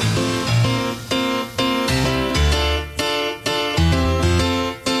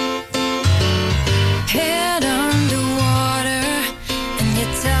 Head underwater, and you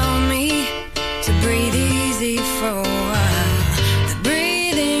tell me to breathe easy for a while. The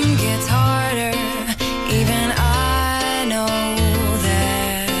breathing gets harder, even I know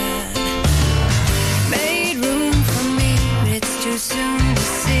that. Made room for me, but it's too soon to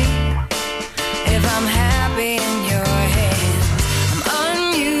see if I'm happy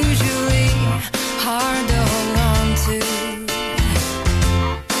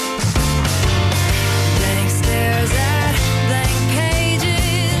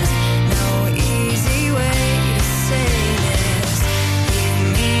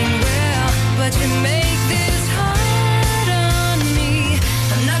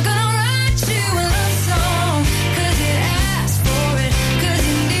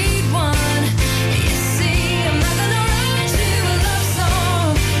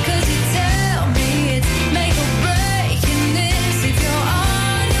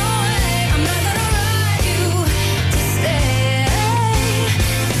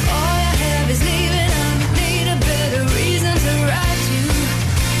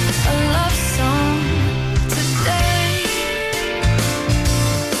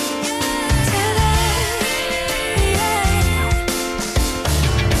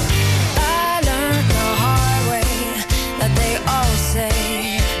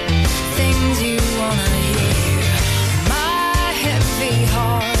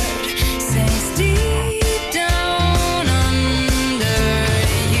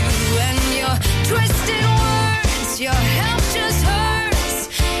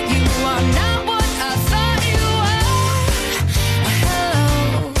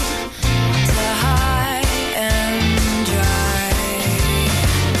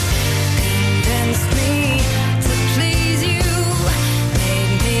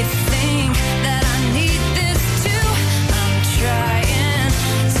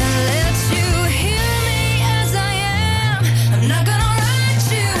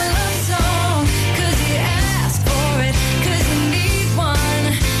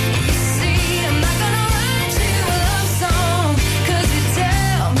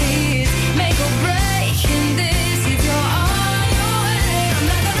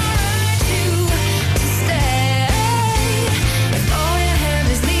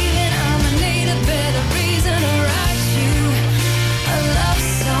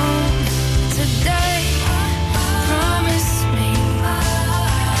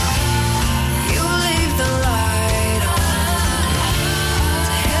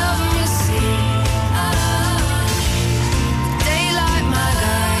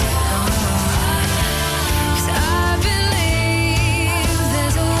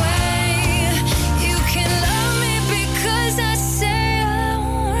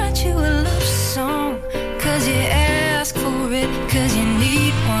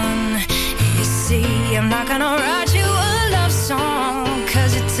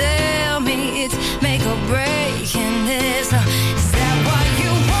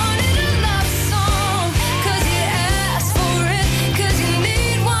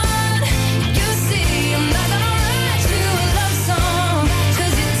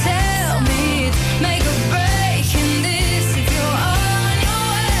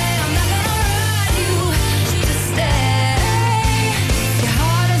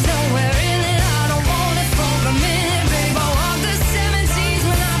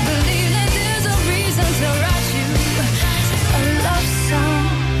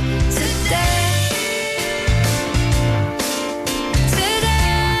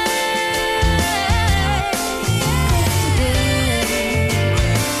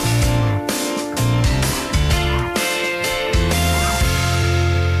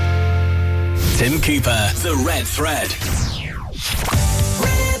Cooper, The Red Thread.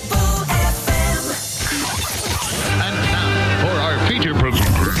 And now for our feature program.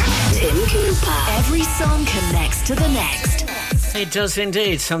 Tim Cooper. Every song connects to the next. It does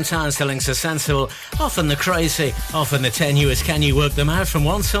indeed. Sometimes the links are sensible, often the crazy, often the tenuous. Can you work them out from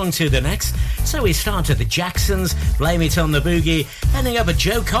one song to the next? So we start at the Jacksons, Blame It on the Boogie, ending up at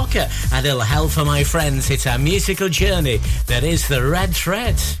Joe Cocker and Ill Hell for My Friends. It's our musical journey that is the Red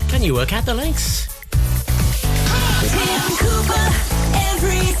Thread. Can you work out the links? Tim Cooper,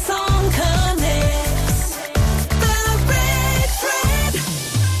 every song connects. The Red Thread.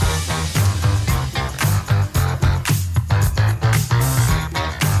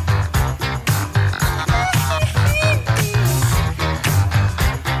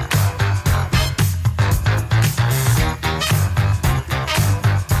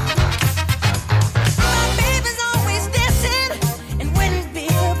 My baby's always dancing, and wouldn't be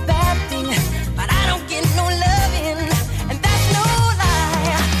a bad thing, but I don't get no loving, and that's no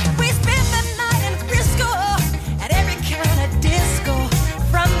lie. We spent the night in Frisco at every kind of disco.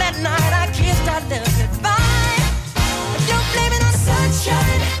 From that night I kissed our love goodbye. But don't blame it on the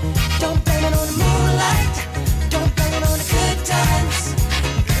sunshine, don't blame it on the moonlight, don't blame it on the good times,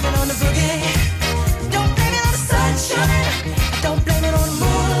 blame it on the boogie. Don't blame it on the sunshine, don't blame it on the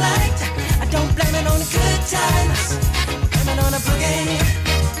moonlight, I don't blame it on the good times, blame it on the boogie.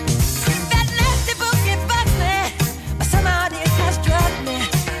 That nasty boogie bugs me, but somehow it has drugged me.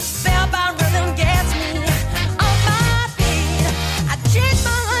 Spellbound rhythm gets me on my feet. I changed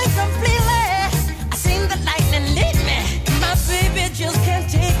my life completely, I seen the lightning lead me. My baby just can't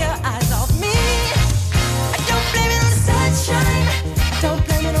take her eyes off me. I don't blame it on the sunshine, don't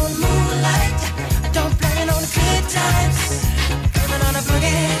blame it on the moonlight, I don't blame it on the good times, blame it on the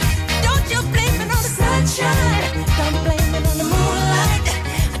boogie. Don't you blame it on the sunshine, don't blame it on the moonlight,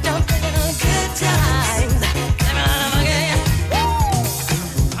 I don't blame it on the good times, blame it on the boogie.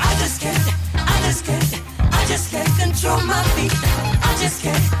 Woo! I just can't control my feet. I just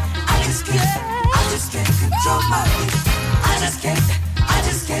can't control my feet. I just can't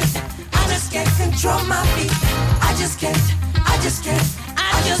control my feet. I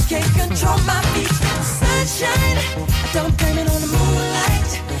just can't control my feet. Sunshine, I don't blame it on the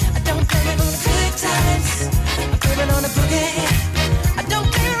moonlight, I don't blame it on the good times, I blame it on the boogie. I don't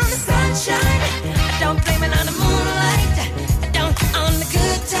blame it on the sunshine, I don't blame it on the moonlight, I don't on the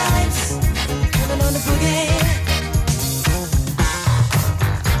good times, I blame it on the boogie.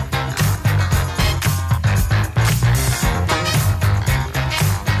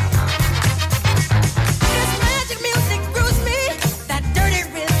 This magic music grooves me, that dirty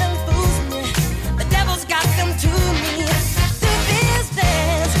rhythm fools me. The devil's got them to me. To this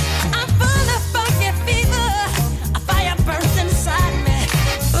dance, I'm full of funky fever. A fire burns inside me.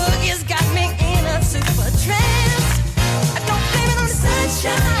 Boogie's got me in a super trance. I don't blame it on the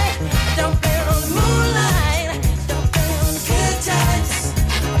sunshine, I don't blame it on the moonlight, I don't blame it on the good times,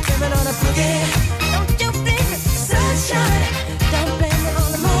 I blame it on the boogie. Don't you blame it on the sunshine, don't blame it on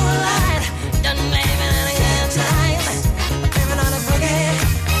the moonlight, don't blame it on the good times, I blame it on the boogie.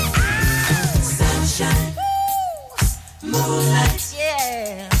 Sunshine, moonlight,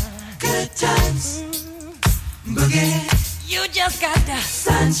 yeah, good times, boogie. You just got the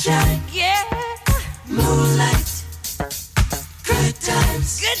sunshine, yeah, moonlight, good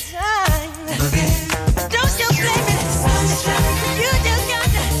times, boogie. Don't you blame it, sunshine. You just got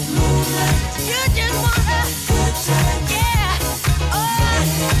the moonlight. You just want a good time, yeah. Oh,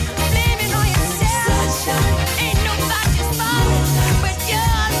 blame it on yourself. Sunshine. Ain't nobody's fault but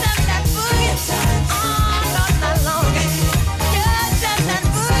yours and that boogie. All night long. Yours and that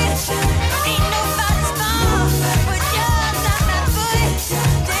boogie. Ain't nobody's fault but yours and that boogie.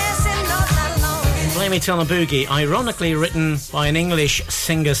 Dancing all night long. Blame It on a Boogie, ironically written by an English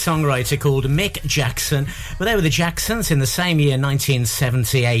singer-songwriter called Mick Jackson. But they were the Jacksons in the same year,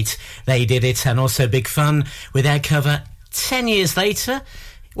 1978. They did it, and also big fun with their cover 10 years later.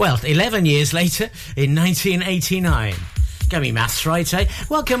 Well, 11 years later, in 1989. Get me maths right, eh?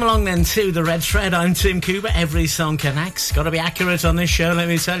 Welcome along then to the Red Thread. I'm Tim Cooper. Every song connects. Got to be accurate on this show, let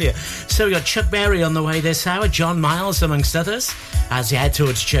me tell you. So we got Chuck Berry on the way this hour, John Miles amongst others, as you head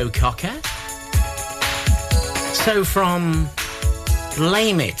towards Joe Cocker. So from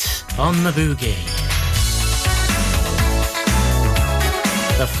Blame It on the Boogie.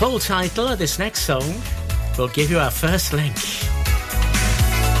 The full title of this next song will give you our first link.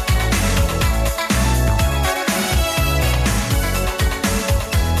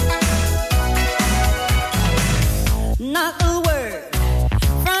 Not a word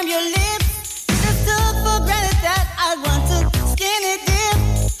from your lips. Just took for granted that I want to skinny dip.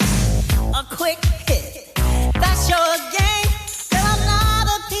 A quick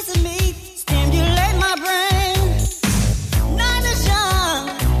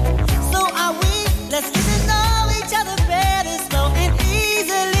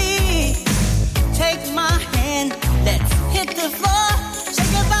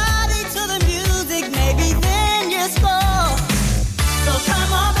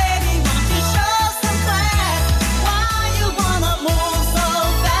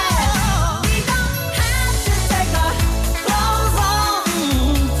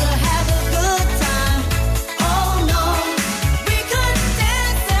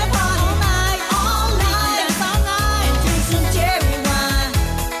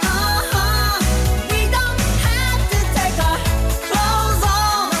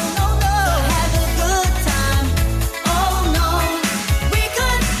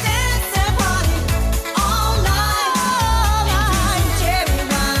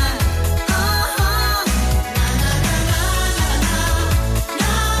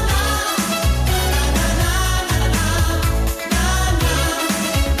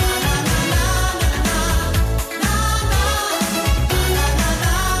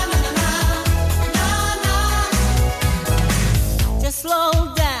slow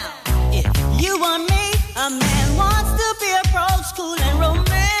down. If you want me, a man wants to be approached cool and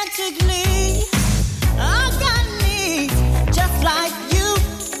romantically. I got needs just like you.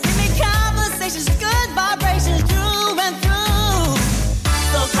 Give me conversations, good vibrations through and through.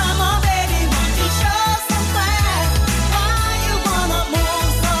 So come on, baby, won't you show some class? Why you wanna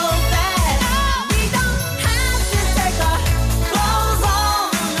move so fast? We don't have to take our clothes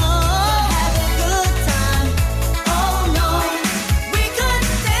off, no, to have a good time. Oh no, we could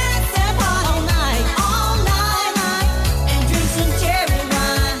dance and party all night, and drink some cherry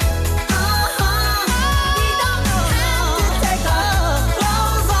wine. We don't have to take our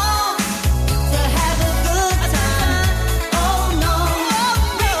clothes off to have a good time. Oh no,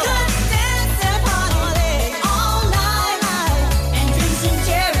 we could dance and party all night, and drink some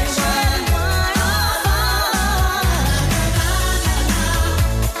cherry wine.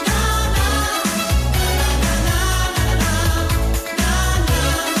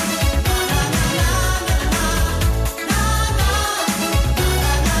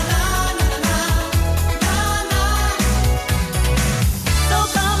 So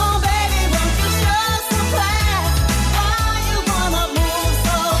come on, baby, won't you show some class? Why you wanna move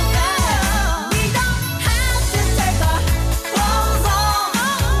so fast? We don't have to take our clothes off, to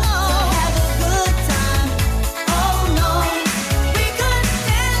have a good time. Oh no, we could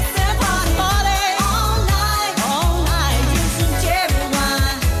dance and party all night, drink some cherry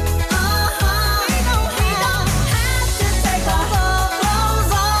wine. We don't have to take our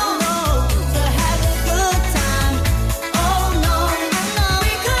clothes off, to have a good time. Oh no,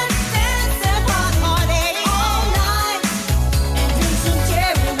 we could dance and party all night, and drink some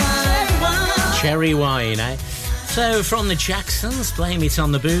cherry wine. Cherry wine, eh? So, from the Jacksons, Blame It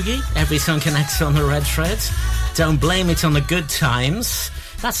on the Boogie. Every song connects on the Red Threads. Don't blame it on the good times.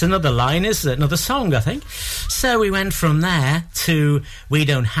 That's another line, isn't it? Another song, I think. So we went from there to We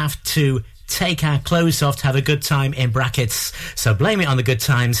Don't Have to Take Our Clothes Off to Have a Good Time in brackets. So blame it on the good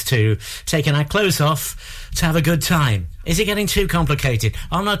times to taking our clothes off to have a good time. Is it getting too complicated?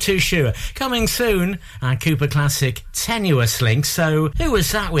 I'm not too sure. Coming soon, our Cooper classic Tenuous Link. So who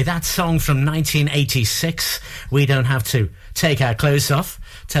was that with that song from 1986? We Don't Have to Take Our Clothes Off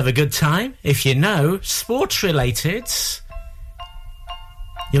to Have a Good Time. If you know, sports related,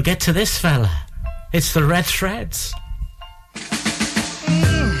 you'll get to this fella. It's the Red Threads.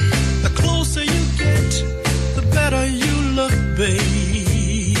 The closer you get, the better you look,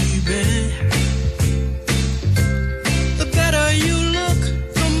 baby. The better you look,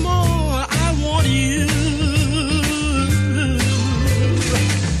 the more I want you.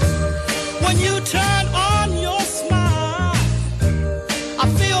 When you turn on your smile, I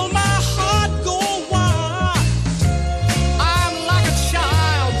feel my heart go wild. I'm like a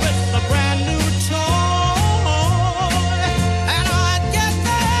child with a brand new toy, and I get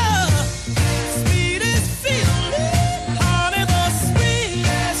the sweetest feeling, honey, the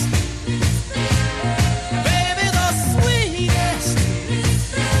sweetest, baby, the sweetest,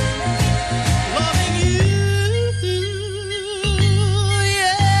 loving you,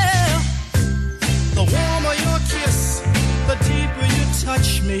 yeah. The warmer your kiss, the deeper you touch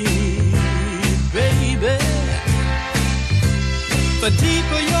me, baby. The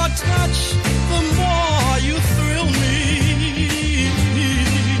deeper your touch, the more you thrill me.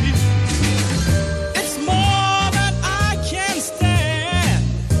 It's more than I can stand.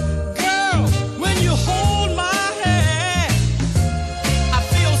 Girl, when you hold my hand, I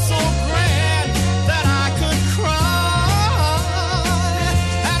feel so grand that I could cry.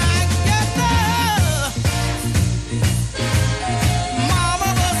 And I get the mama,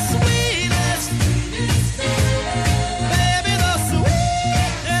 the sweetest, baby, the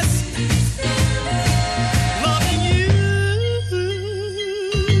sweetest, loving you.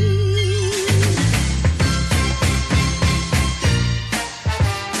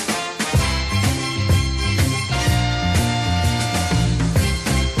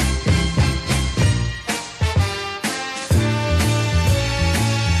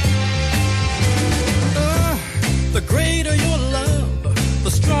 The greater your love,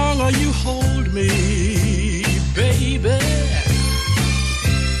 the stronger you hold me, baby.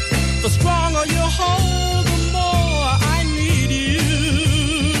 The stronger you hold, the more I need you.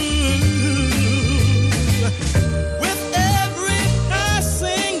 With every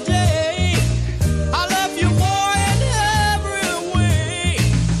passing day, I love you more in every way.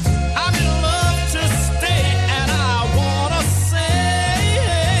 I'm in love to stay, and I wanna say,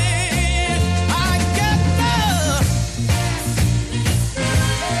 I get the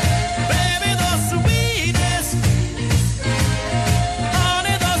baby, the sweet.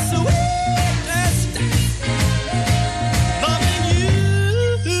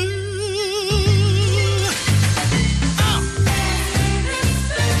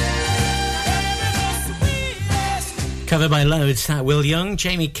 covered by loads. That Will Young,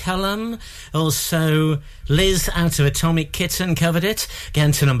 Jamie Cullum, also Liz out of Atomic Kitten covered it,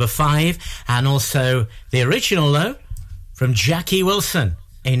 again to number 5, and also the original though from Jackie Wilson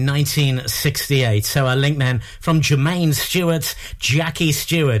in 1968. So our link then from Jermaine Stewart, Jackie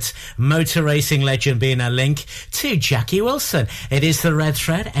Stewart, motor racing legend, being a link to Jackie Wilson. It is the Red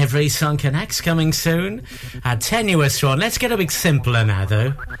Thread. Every Song Connects coming soon. A tenuous one. Let's get a bit simpler now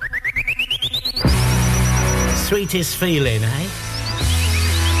though. Sweetest Feeling, eh?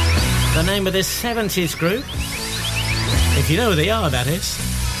 The name of this 70s group. If you know who they are, that is.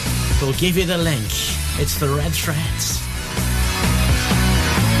 We'll give you the link. It's the Red Threads.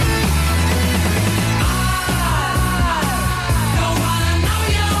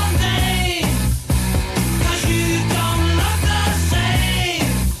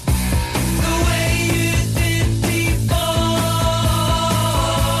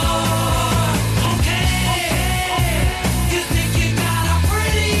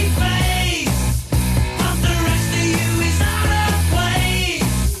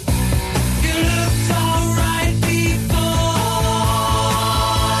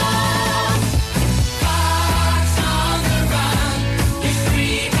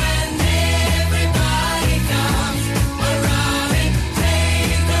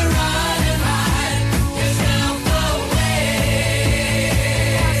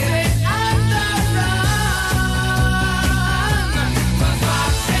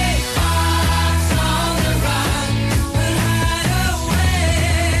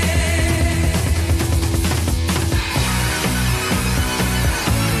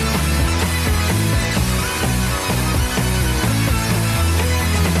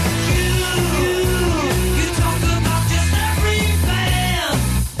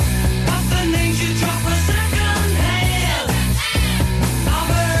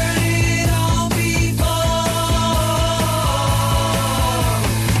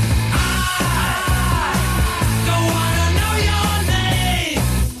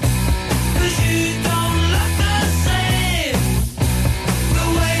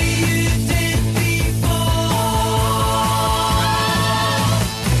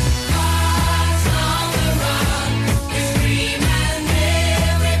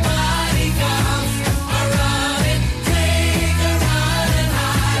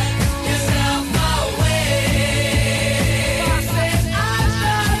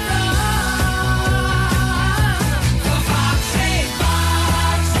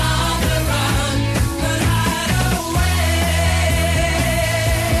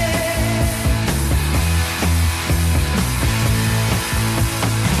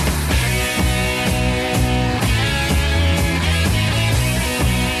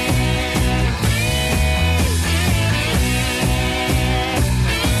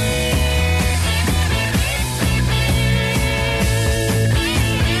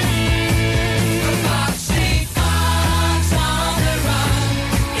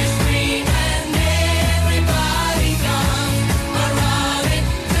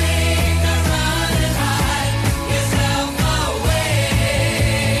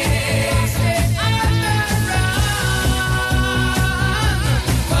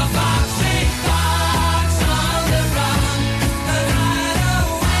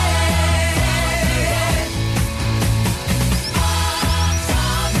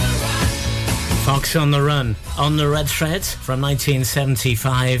 On the Run on the Red Thread from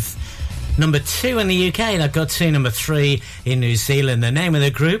 1975. Number 2 in the UK. That got to number 3 in New Zealand. The name of the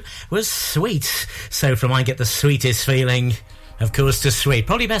group was Sweet. So from I Get the Sweetest Feeling, of course, to Sweet.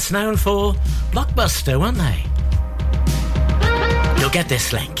 Probably best known for Blockbuster, weren't they? You'll get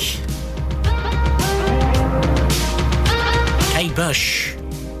this link. Kate Bush.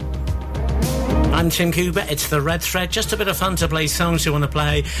 I'm Tim Cooper, it's the Red Thread. Just a bit of fun to play songs you want to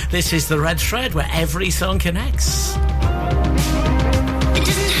play. This is the Red Thread, where every song connects. It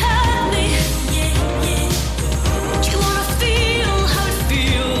doesn't hurt me. Do you wanna feel how it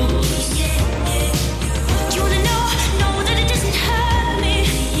feels? Do you wanna know that it doesn't hurt me?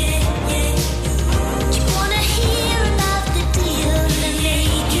 Do you wanna hear about the deal they're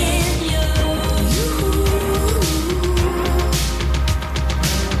making?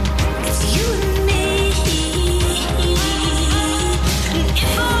 It's you and me.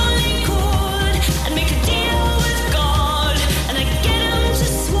 If only could, I'd make a deal with God.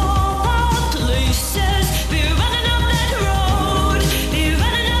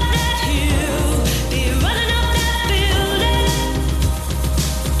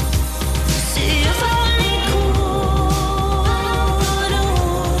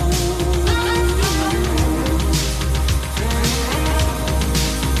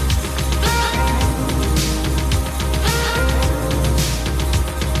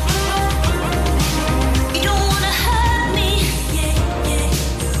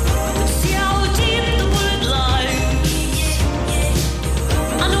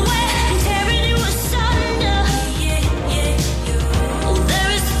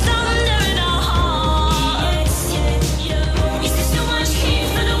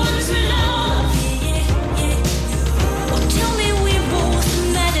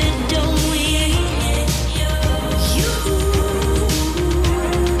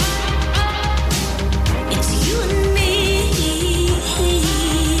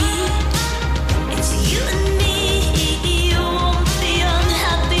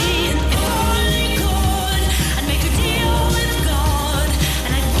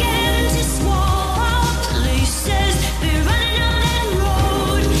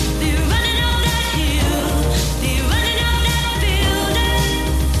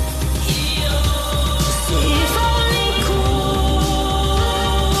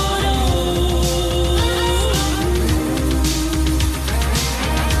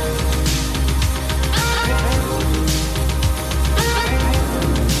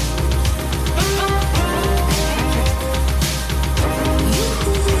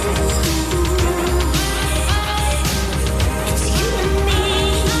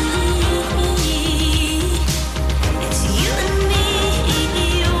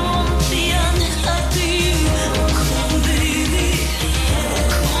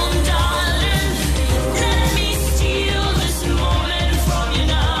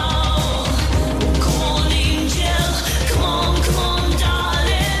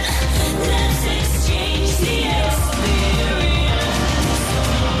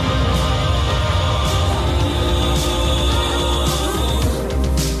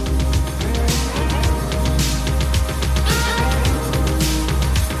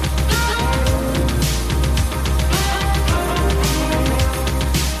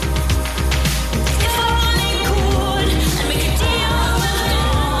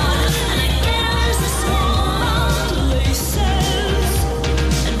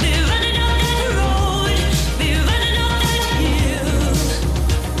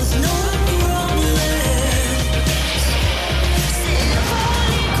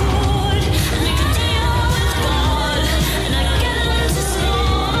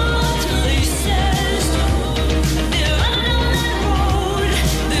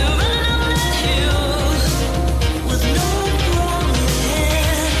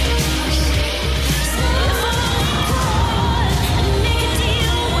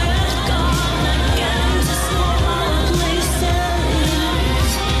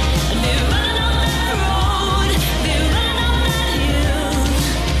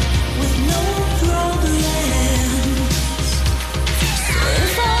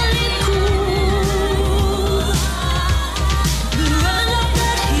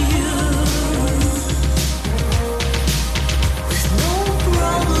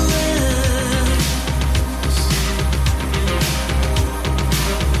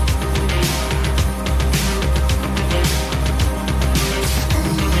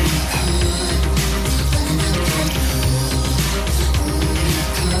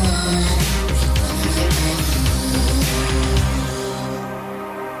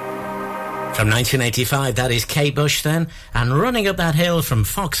 From 1985, that is Kate Bush then, and Running Up That Hill from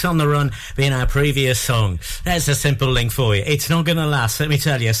Fox on the Run being our previous song. There's a simple link for you. It's not going to last, let me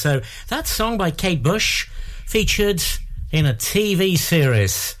tell you. So, that song by Kate Bush featured in a TV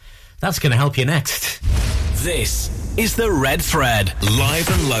series. That's going to help you next. This is the Red Thread.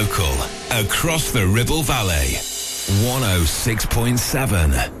 Live and local, across the Ribble Valley.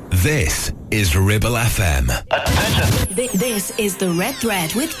 106.7. This is Ribble FM. This is the Red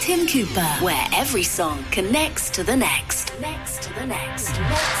Thread with Tim Cooper, where every song connects to the next. Next to the next.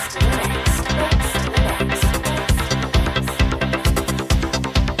 Next to the next. Next to the next.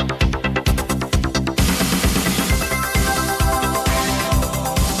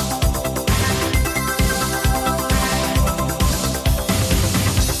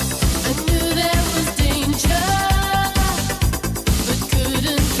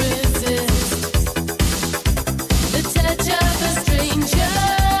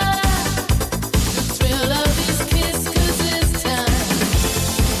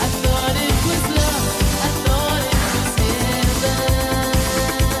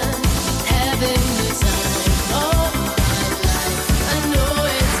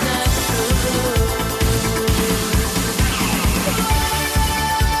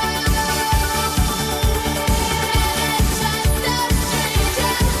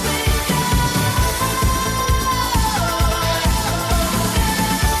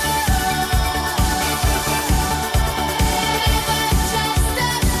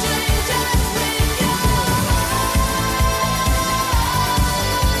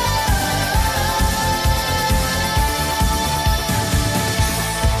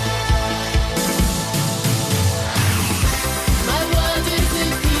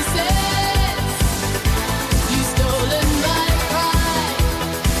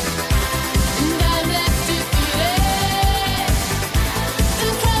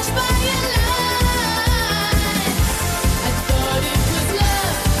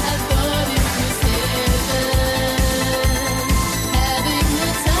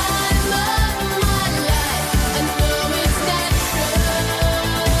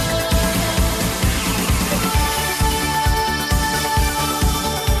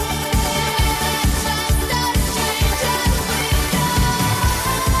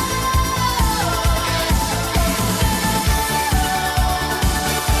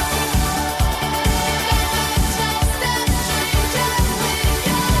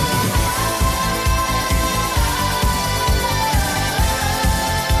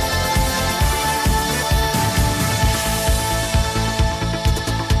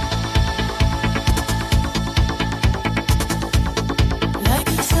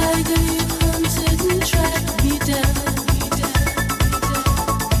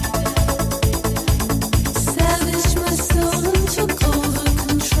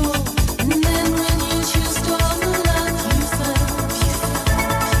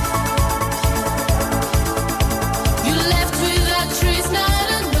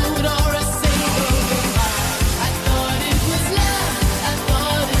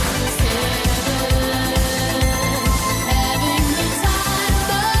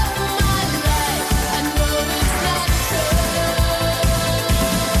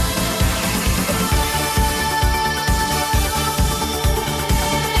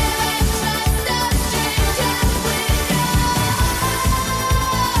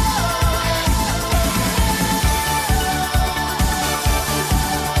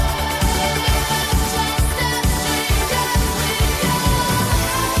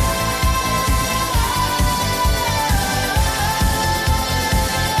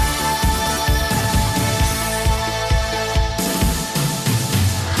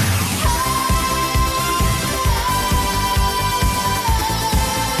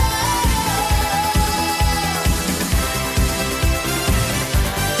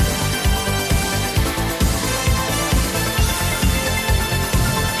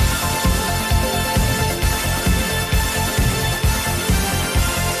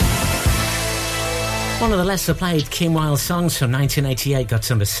 One of the lesser played Kim Wilde songs from 1988 got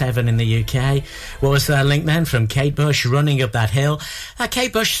to number 7 in the UK. What was that link then from Kate Bush, Running Up That Hill? That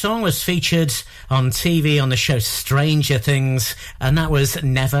Kate Bush song was featured on TV on the show Stranger Things, and that was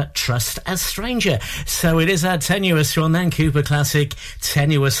Never Trust a Stranger. So it is that tenuous one then, Cooper Classic,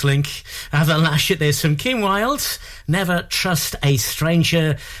 tenuous link. Have a lash at this from Kim Wilde, Never Trust a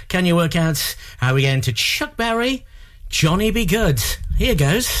Stranger. Can you work out how we get into Chuck Berry? Johnny Be Good. Here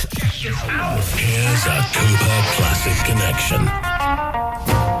goes. Here's a Cooper Classic Connection.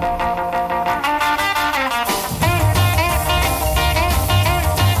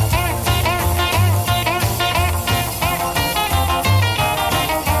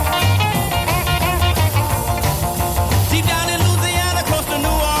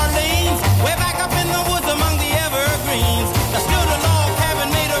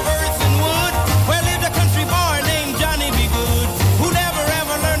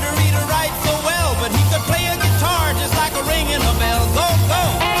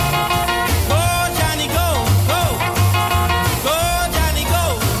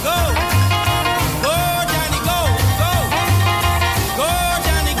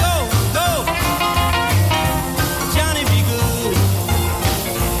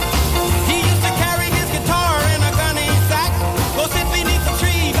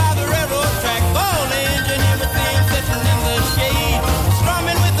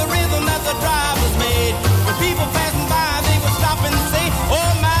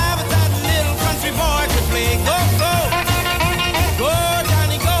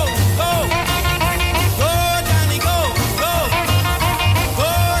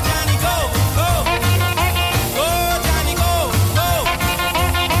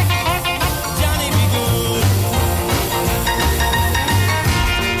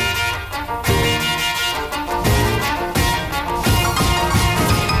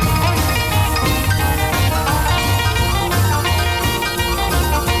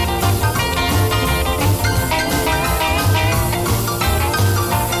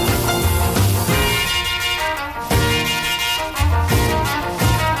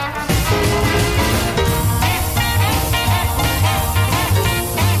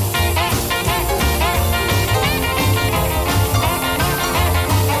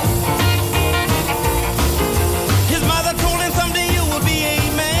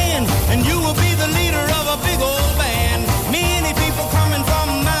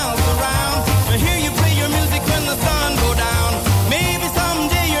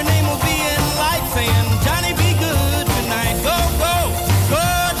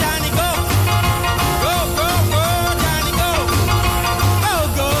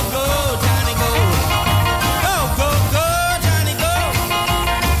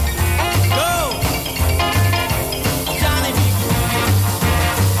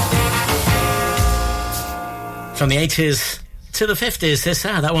 From the 80s to the 50s,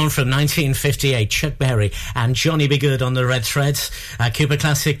 that one from 1958, Chuck Berry and Johnny B. Good on the Red Threads. Cooper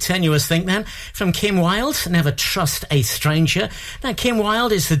Classic, Tenuous Think then, from Kim Wilde, Never Trust a Stranger. Now, Kim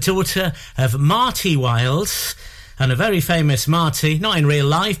Wilde is the daughter of Marty Wilde, and a very famous Marty, not in real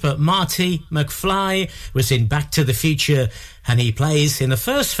life, but Marty McFly was in Back to the Future, and he plays in the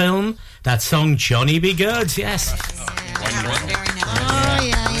first film that song Johnny B. Good, yes.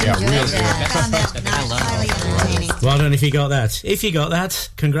 Well done if you got that. If you got that,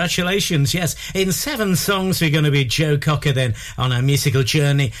 congratulations. Yes, in 7 songs we're going to be Joe Cocker then on our musical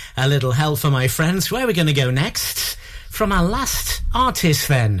journey. A little help for my friends. Where are we going to go next? From our last artist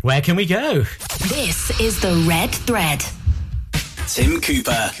then, where can we go? This is The Red Thread. Tim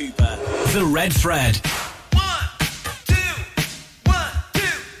Cooper. The Red Thread.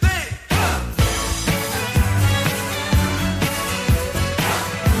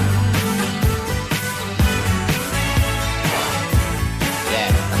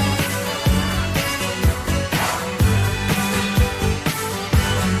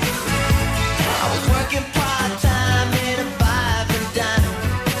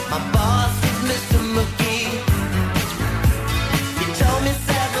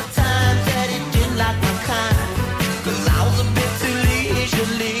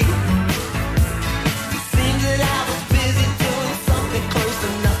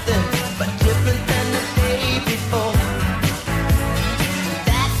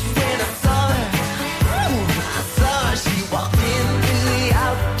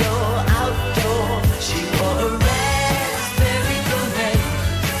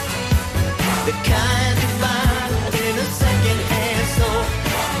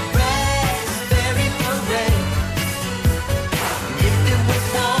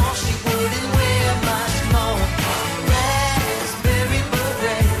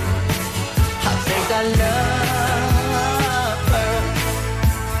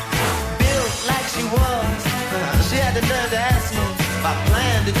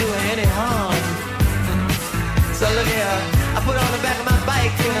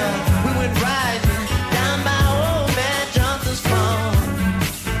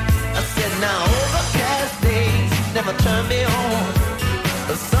 Turn me on.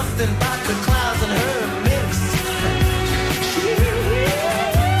 There's something about the clouds and her mix. She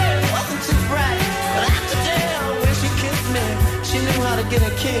wasn't too bright, but I could tell when she kissed me, she knew how to get a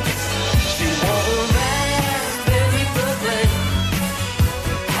kiss. She wore a raspberry beret,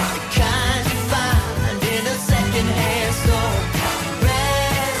 the kind you find in a second-hand store.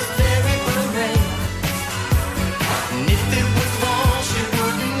 Raspberry beret, and if it was wrong, she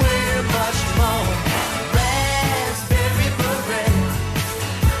wouldn't wear much more.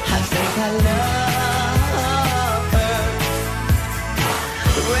 I love her.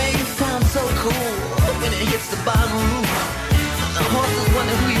 The rain sounds so cool when it hits the bottom roof. The horses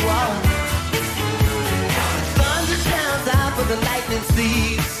wonder who you are. The thunder shines out for the lightning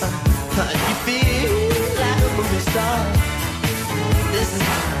seeds. You feel like a movie star. This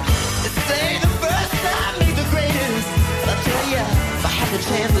ain't the first time, ain't the greatest. But I tell ya, if I had the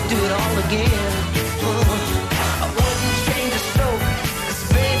chance to do it all again, I wouldn't change a stroke.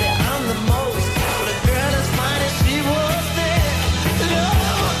 Baby, I'm the most, but a girl as fine as she was then.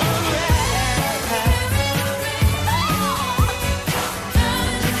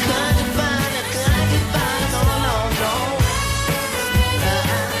 Kind of fine, oh no, no.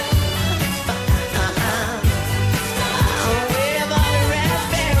 Where have all the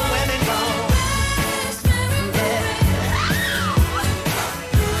raspberry women gone?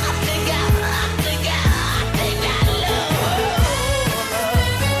 I think I love her.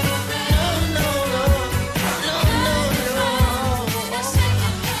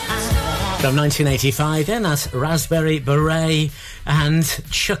 From 1985 then, that's Raspberry Beret and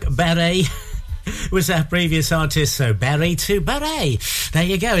Chuck Berry was our previous artist, so Berry to Beret. There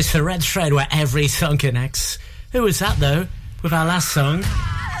you go, it's the Red Thread where every song connects. Who was that though, with our last song?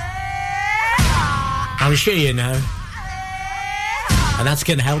 I'm sure you know. And that's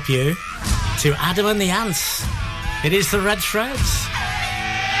going to help you to Adam and the Ants. It is the Red Threads.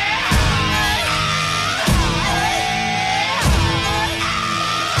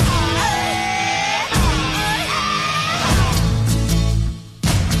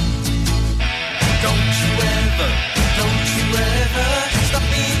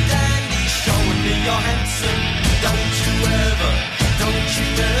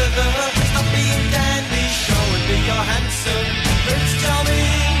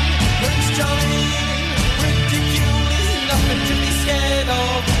 Prince Charming, ridiculous, nothing to be scared.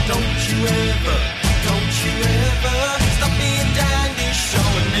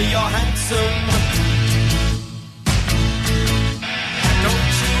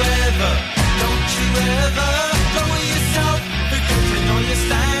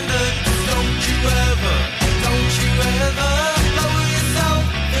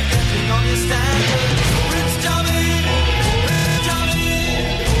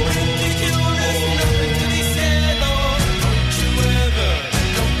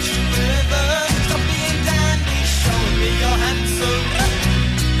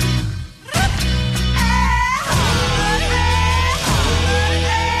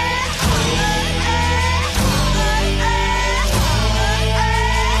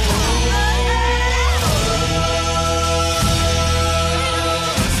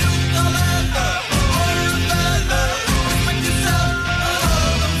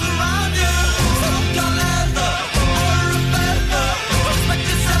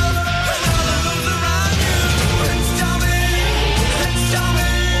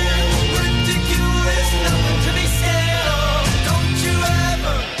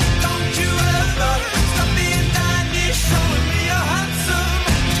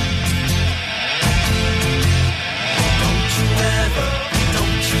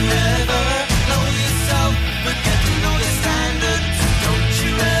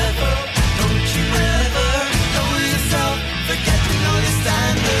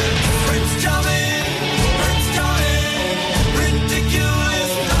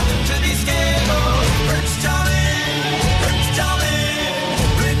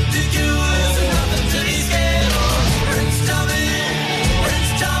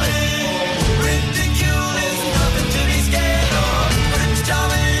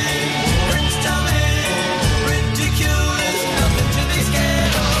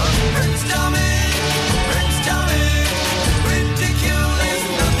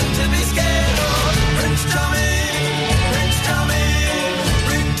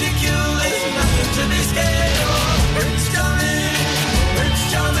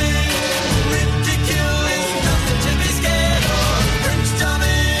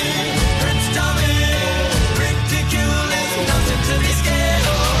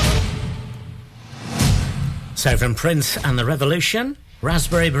 So from Prince and the Revolution,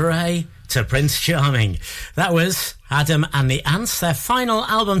 Raspberry Beret to Prince Charming. That was Adam and the Ants, their final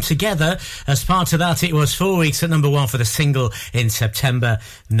album together. As part of that, it was 4 weeks at number one for the single in September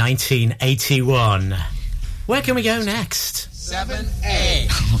 1981. Where can we go next? 7A.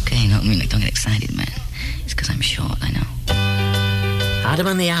 Okay, no, don't get excited, man. It's because I'm short, I know. Adam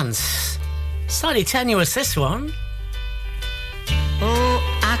and the Ants. Slightly tenuous, this one. Oh,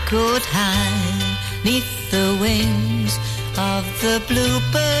 I could hide 'neath the wings of the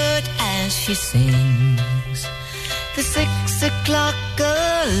bluebird as she sings. The 6 o'clock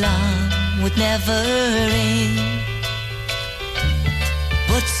alarm would never ring,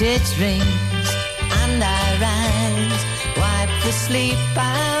 but it rings and I rise, wipe the sleep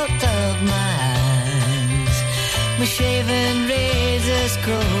out of my eyes. My shaven razor's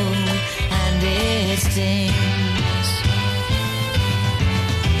cold and it stings.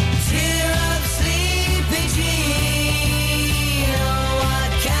 Cheer up, sleepy Jean. Oh,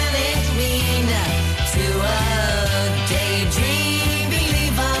 what can it mean to a daydream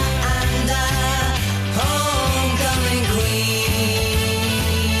believer and a homecoming queen?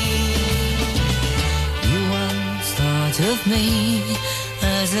 You once thought of me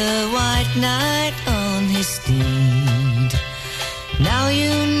as a white knight on his steed. Now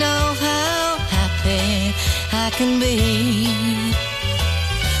you know how happy I can be.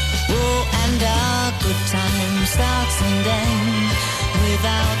 Oh, and our good time starts and ends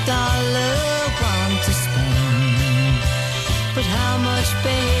without dollar one to spend. But how much,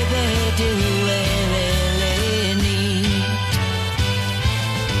 baby, do we really need?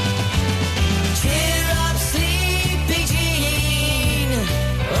 Cheer up, sleepy Jean.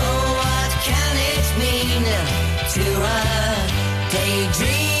 Oh, what can it mean to a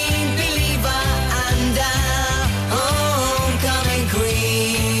daydream believer and a homecoming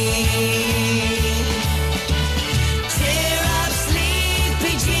queen? Cheer up,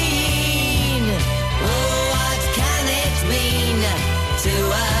 sleepy Jean. Oh, what can it mean to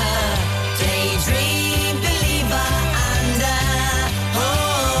a daydream believer and a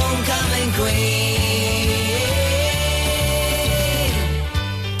homecoming queen?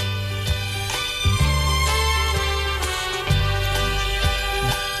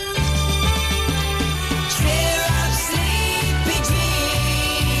 Cheer up, sleepy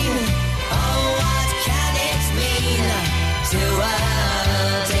Jean. Oh, what can it mean to a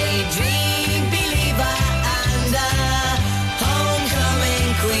daydream believer and a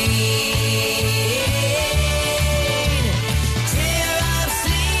homecoming queen? Cheer up,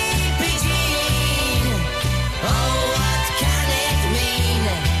 sleepy Jean. Oh, what can it mean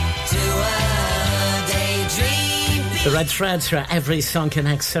to a daydream? The red threads for every song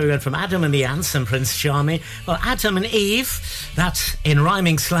connects. So we went from Adam and the Ants and Prince Charming. Well, Adam and Eve, that in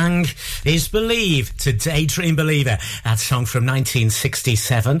rhyming slang is Believe, to Daydream Believer. That song from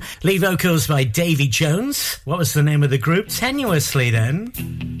 1967. Lead vocals by Davy Jones. What was the name of the group? Tenuously then.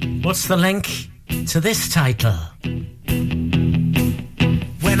 What's the link to this title?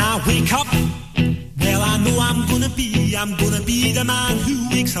 When I wake up, well, I know I'm gonna be the man who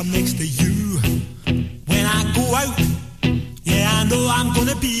wakes up next to you. When I go out, yeah, I know I'm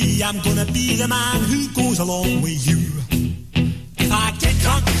gonna be the man who goes along with you. If I get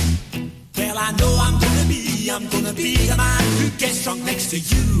drunk, well, I know I'm gonna be the man who gets drunk next to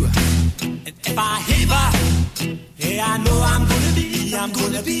you. And if I haver, yeah, I know I'm gonna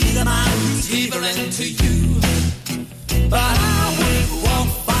be the man who's havering to you. But I would walk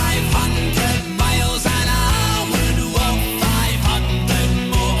 500 miles and I would walk 500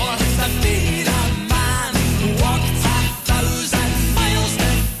 more to be the man who walked 1,000 miles to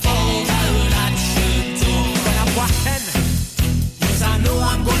fall down at your door. When I'm walking, yes, I know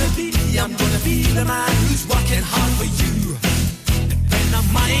I'm gonna be the man who's working hard for you. And when the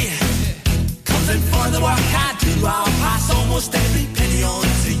money comes in for the work I do, I'll pass almost every penny on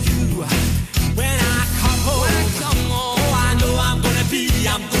to you. When I come home, oh, I know I'm gonna be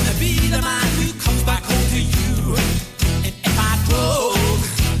the man who comes back home to you. And if I drove,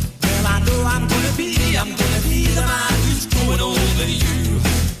 well, I know I'm gonna be the man who's going over you.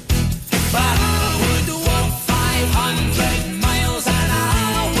 But I would walk 500 miles and I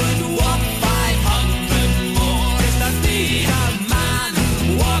would walk 500 more just to be the man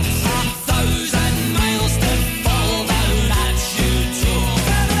who walks 1,000 miles to fall down at your door.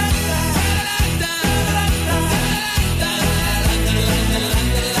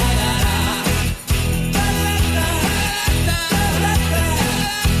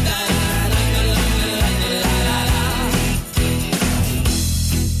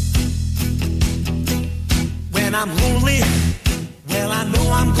 When I'm lonely, well, I know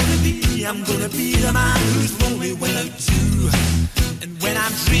I'm I'm gonna be the man who's lonely without you. And when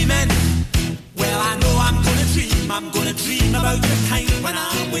I'm dreaming, well, I know I'm gonna dream about the time when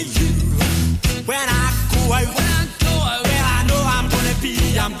I'm with you. When I go out, well, I know I'm gonna be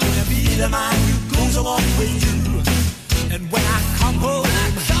the man who goes along with you. And when I come home,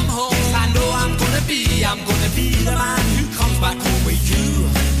 yes, I know I'm gonna be the man who comes back home with you.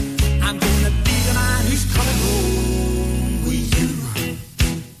 I'm gonna be the man who's coming home with you.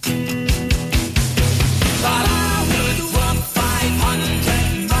 But I would walk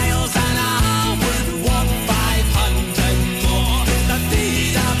 500 miles and I would walk 500 more to be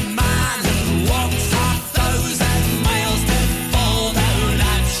the man who walks 1,000 miles to fall down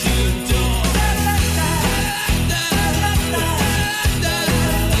at your door.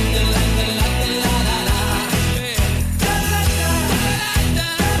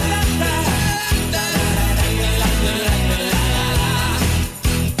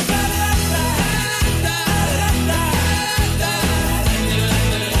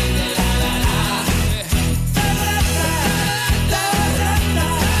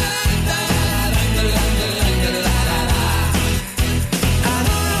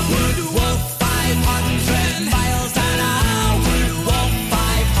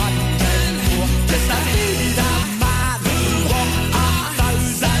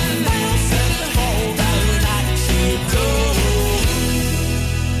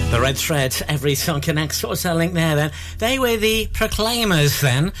 Red Thread, Every Song Connects. What was that link there then? They were the Proclaimers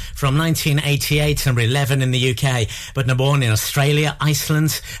then, from 1988, number 11 in the UK, but number 1 in Australia,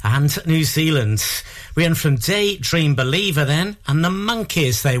 Iceland and New Zealand. We went from Daydream Believer then, and the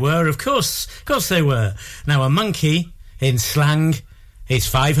Monkeys they were, of course they were. Now a monkey, in slang, is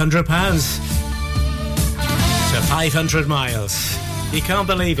 £500. So 500 miles. You can't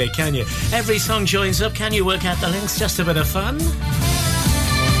believe it, can you? Every song joins up. Can you work out the links? Just a bit of fun.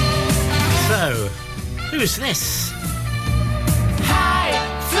 So, who's this? High,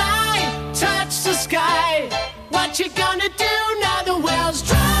 fly, touch the sky. What you gonna do now the well's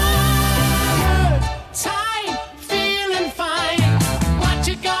dry? Good time, feeling fine. What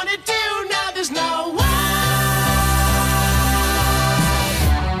you gonna do now there's no one?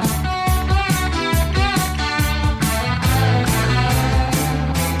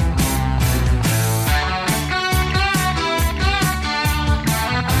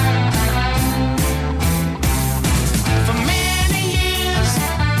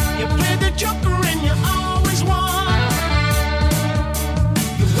 Joker and you always won.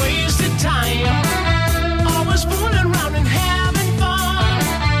 You wasted time, always fooling around and having fun.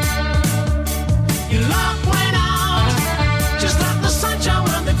 Your luck went out, just like the sunshine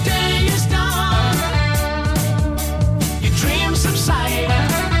when the day is done. Your dreams subsided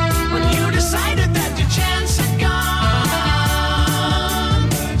when you decided that your chance had gone.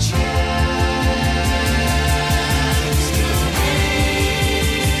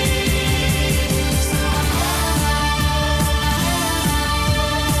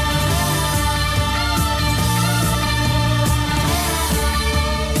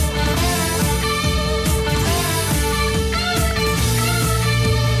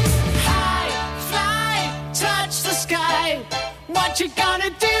 What you gonna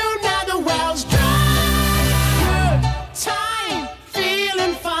do now the well's dry? Good time,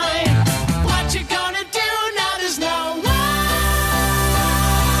 feeling fine. What you gonna do now there's no one?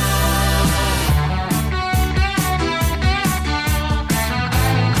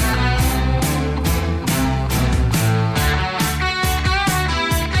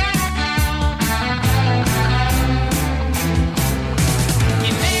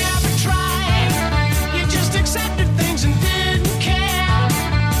 You never tried, you just accepted things and didn't care.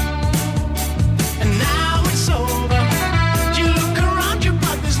 And now it's over. You look around you,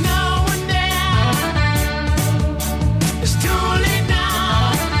 but there's no one there. It's too late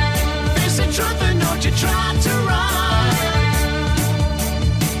now. Face the truth and don't you try to run.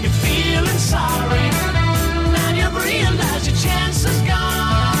 You're feeling sorry. Now you've realized your chance is gone.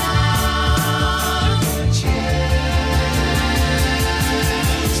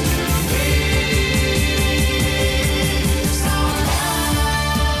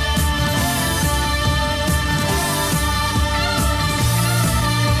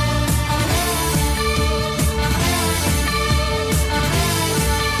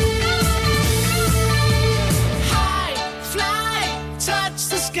 High, fly, touch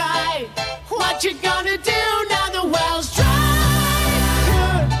the sky. What you gonna do now the well's dry?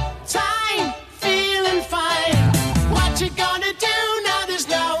 Good time, feeling fine. What you gonna do now there's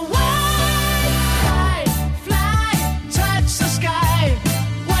no one? High, fly, touch the sky.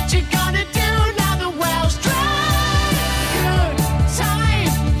 What you gonna do now the well's dry? Good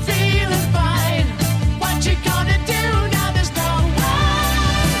time, feeling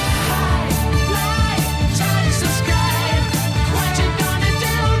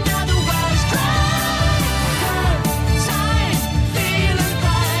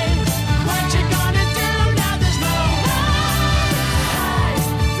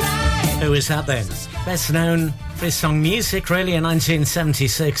is that then? Best known for his song Music, really, in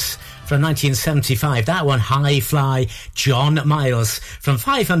 1976. From 1975, that one, High Fly, John Miles. From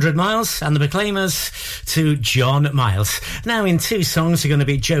 500 Miles and the Proclaimers to John Miles. Now in two songs are going to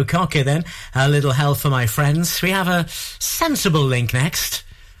be Joe Cocker then, A Little Help for My Friends. We have a sensible link next.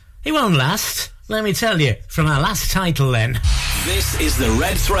 It won't last, let me tell you, from our last title then. This is The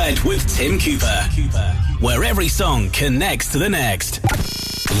Red Thread with Tim Cooper, where every song connects to the next.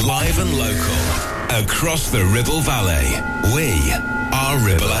 Live and local, across the Ribble Valley, we are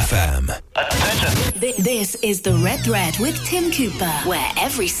Ribble FM. This is The Red Thread with Tim Cooper, where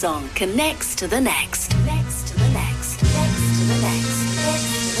every song connects to the next. Next to the next. Next to the next.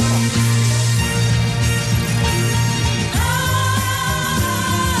 Next to the next.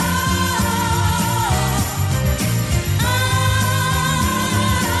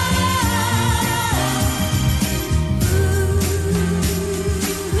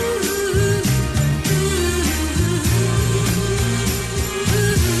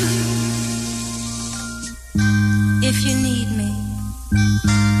 If you need me,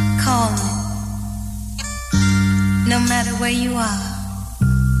 call me. No matter where you are,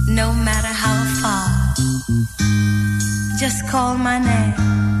 no matter how far, just call my name.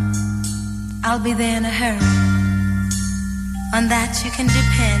 I'll be there in a hurry. On that you can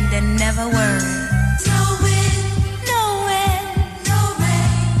depend and never worry. No wind, no wind, no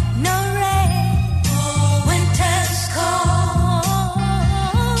rain, no rain. Oh, winter's cold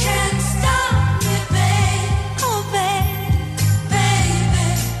can't stop me, babe. Oh, babe, baby,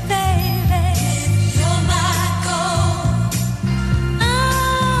 baby, if you're my goal.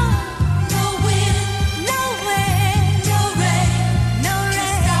 Oh, no wind, no wind, no rain, no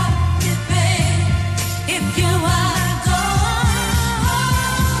rain. Stop me, babe, if you are.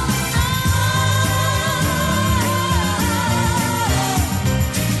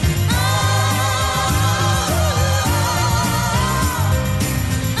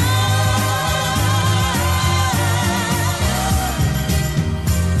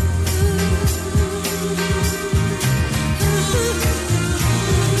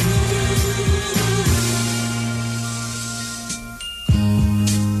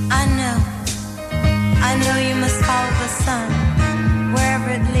 I know you must follow the sun wherever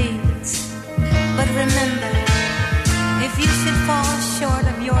it leads. But remember, if you should fall short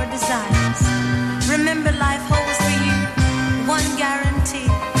of your desires, remember life holds for you one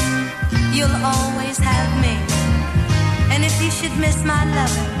guarantee. You'll always have me. And if you should miss my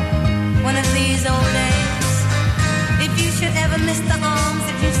loving one of these old days, if you should ever miss the arms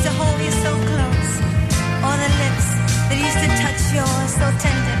that used to hold you so close, or the lips that used to touch yours so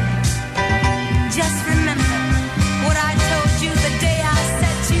tenderly, just remember what I told you the day I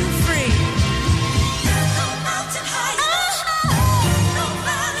set you free. There's no mountain high enough, no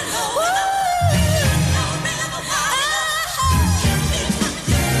valley low enough, no river wide enough to keep me from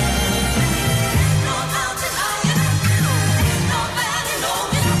you. No mountain high enough, no valley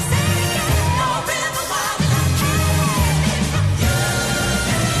low enough, no river wide enough to keep me from you.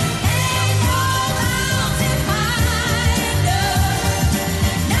 Ain't no mountain high enough,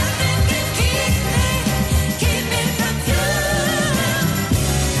 nothing can keep me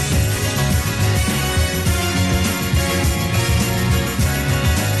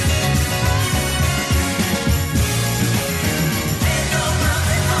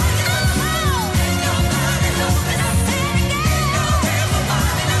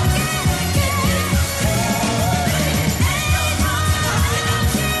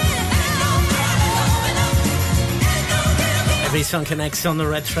from you. Every song connects on the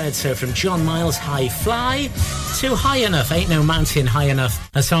Red Thread, so from John Miles' High Fly to High Enough, Ain't No Mountain High Enough,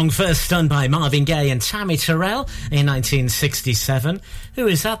 a song first done by Marvin Gaye and Tammy Terrell in 1967. Who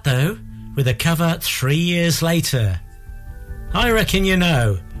is that, though, with a cover 3 years later? I reckon you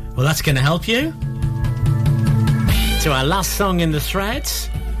know. Well, that's going to help you. To our last song in the threads,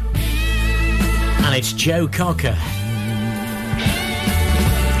 and it's Joe Cocker.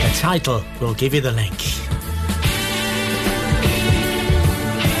 The title will give you the link.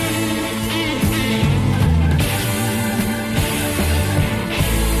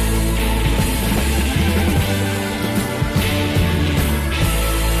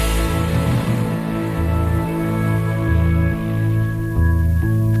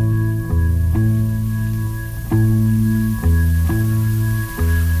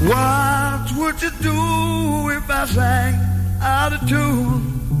 What would you do if I sang out of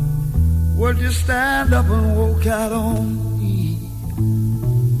tune? Would you stand up and walk out on me?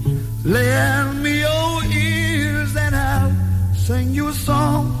 Lend me your ears and I'll sing you a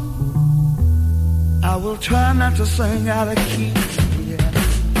song. I will try not to sing out of key. Yeah.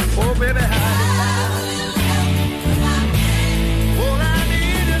 Oh, baby, all I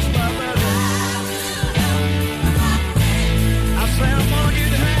need is my baby. I say I'm gonna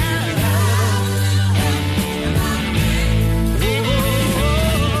get high.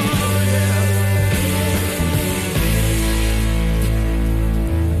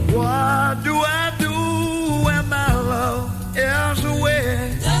 What do I do when my love is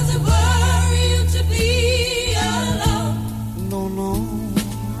away? Does it worry you to be alone? No, no.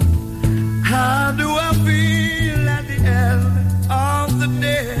 How do I feel at the end of the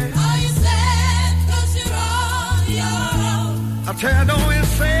day? Are you sad 'cause you're on your own? I tell you, don't be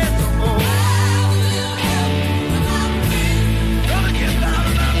sad no more. Gonna get out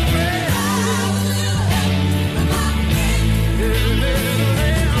of my way.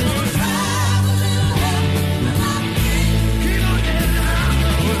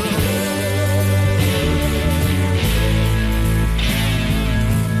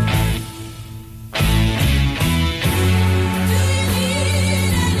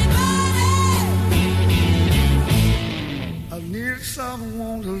 I need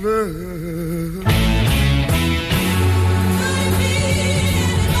someone to love.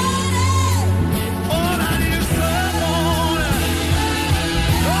 All I need is someone.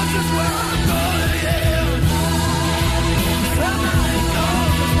 Knows just where I'm going, yeah. Somebody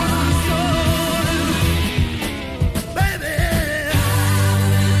knows just where I'm going. Baby,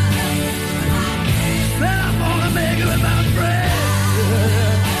 said I'm gonna make it with my friends.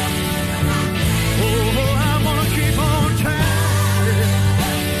 Oh, I'm gonna keep on trying.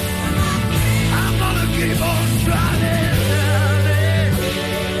 I'm gonna keep on trying.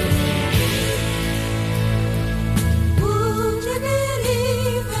 Would you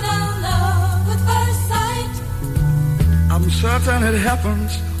believe in our love at first sight? I'm certain it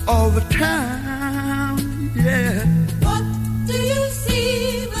happens all the time, yeah. What do you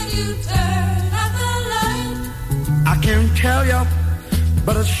see when you turn out the light? I can't tell you,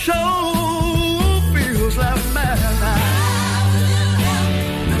 but it sure feels like madness.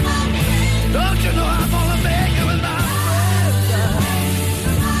 Don't you know I'm gonna make it with my friends?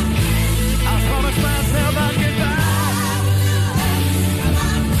 I promised myself I'd get back.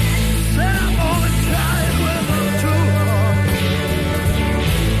 Said I'm gonna try it with them too.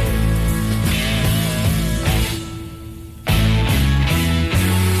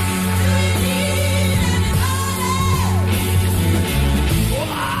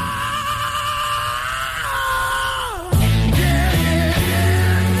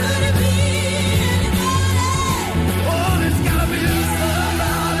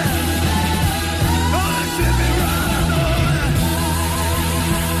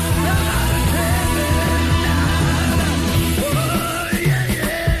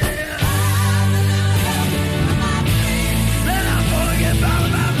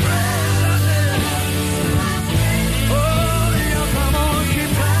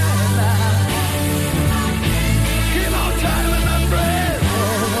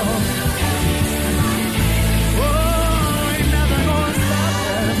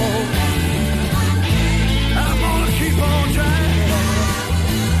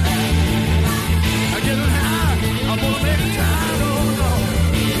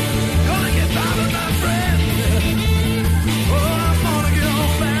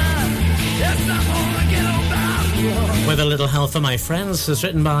 With a Little Help for My Friends was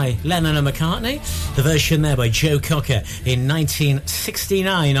written by Lennon and McCartney. The version there by Joe Cocker in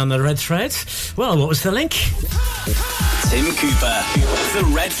 1969 on the Red Thread. Well, what was the link? Tim Cooper, the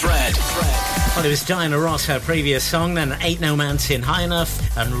Red Thread. Well, it was Diana Ross, her previous song, then Ain't No Mountain High Enough,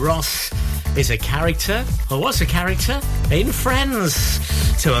 and Ross is a character, or was a character, in Friends.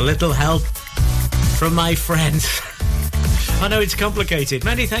 To A Little Help from My Friends. I know it's complicated.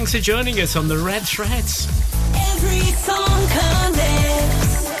 Many thanks for joining us on the Red Threads. Every song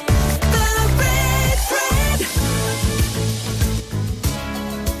connects. The Red Thread.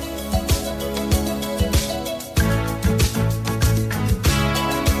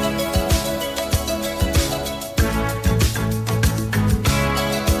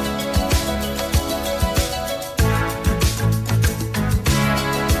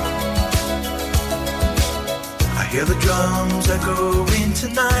 I hear the drums echoing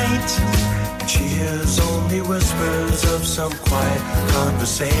tonight. She hears only whispers of some quiet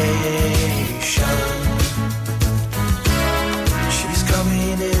conversation. She's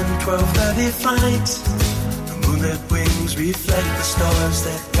coming in 12:30 flight. The moonlit wings reflect the stars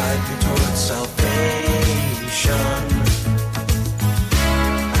that guide me towards salvation.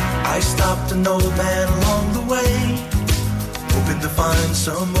 I stopped an old man along the way, hoping to find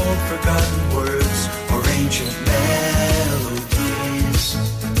some old forgotten words or ancient melodies.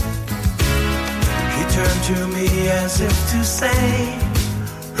 turned to me as if to say,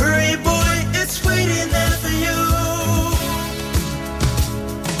 hurry boy, it's waiting there for you.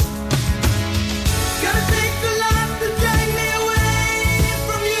 Gotta take the life to drag me away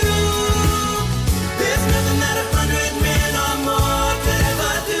from you. There's nothing that 100 men or more could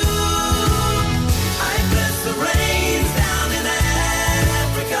ever do. I bless the rains down in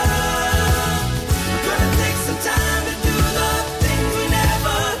Africa. We're gonna take some time to do the things we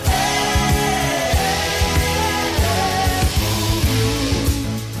never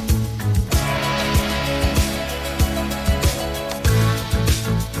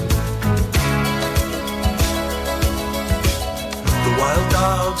Wild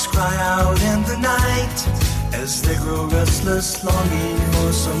dogs cry out in the night as they grow restless, longing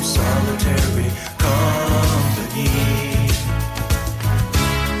for some solitary company.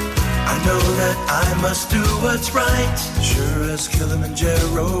 I know that I must do what's right, sure as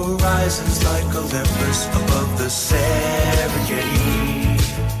Kilimanjaro rises like Olympus above the Serengeti.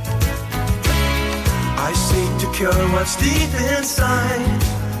 I seek to cure what's deep inside,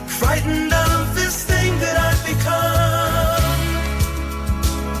 frightened of this thing that I've become.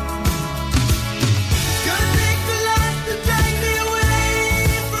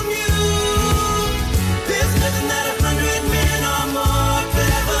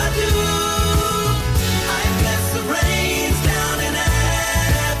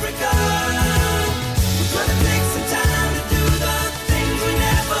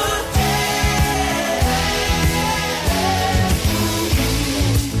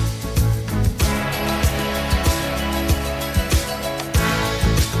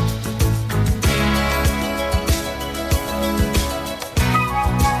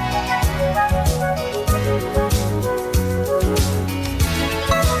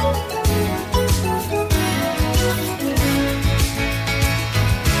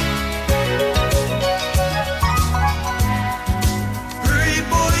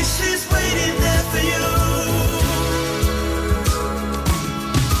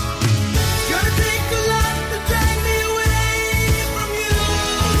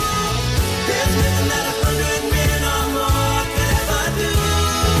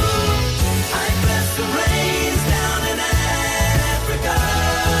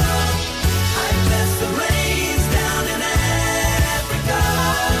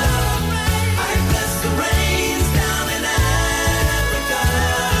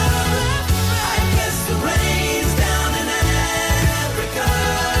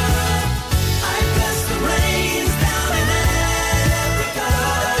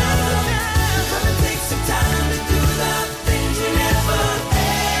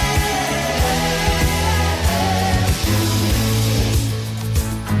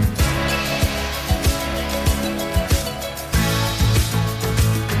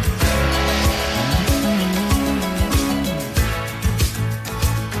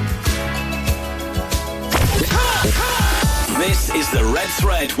 This is The Red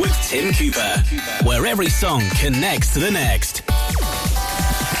Thread with Tim Cooper, where every song connects to the next.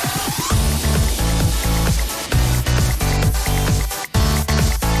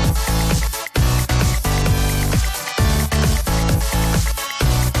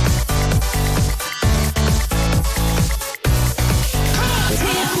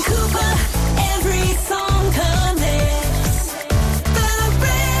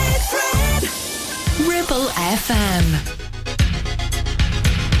 FM.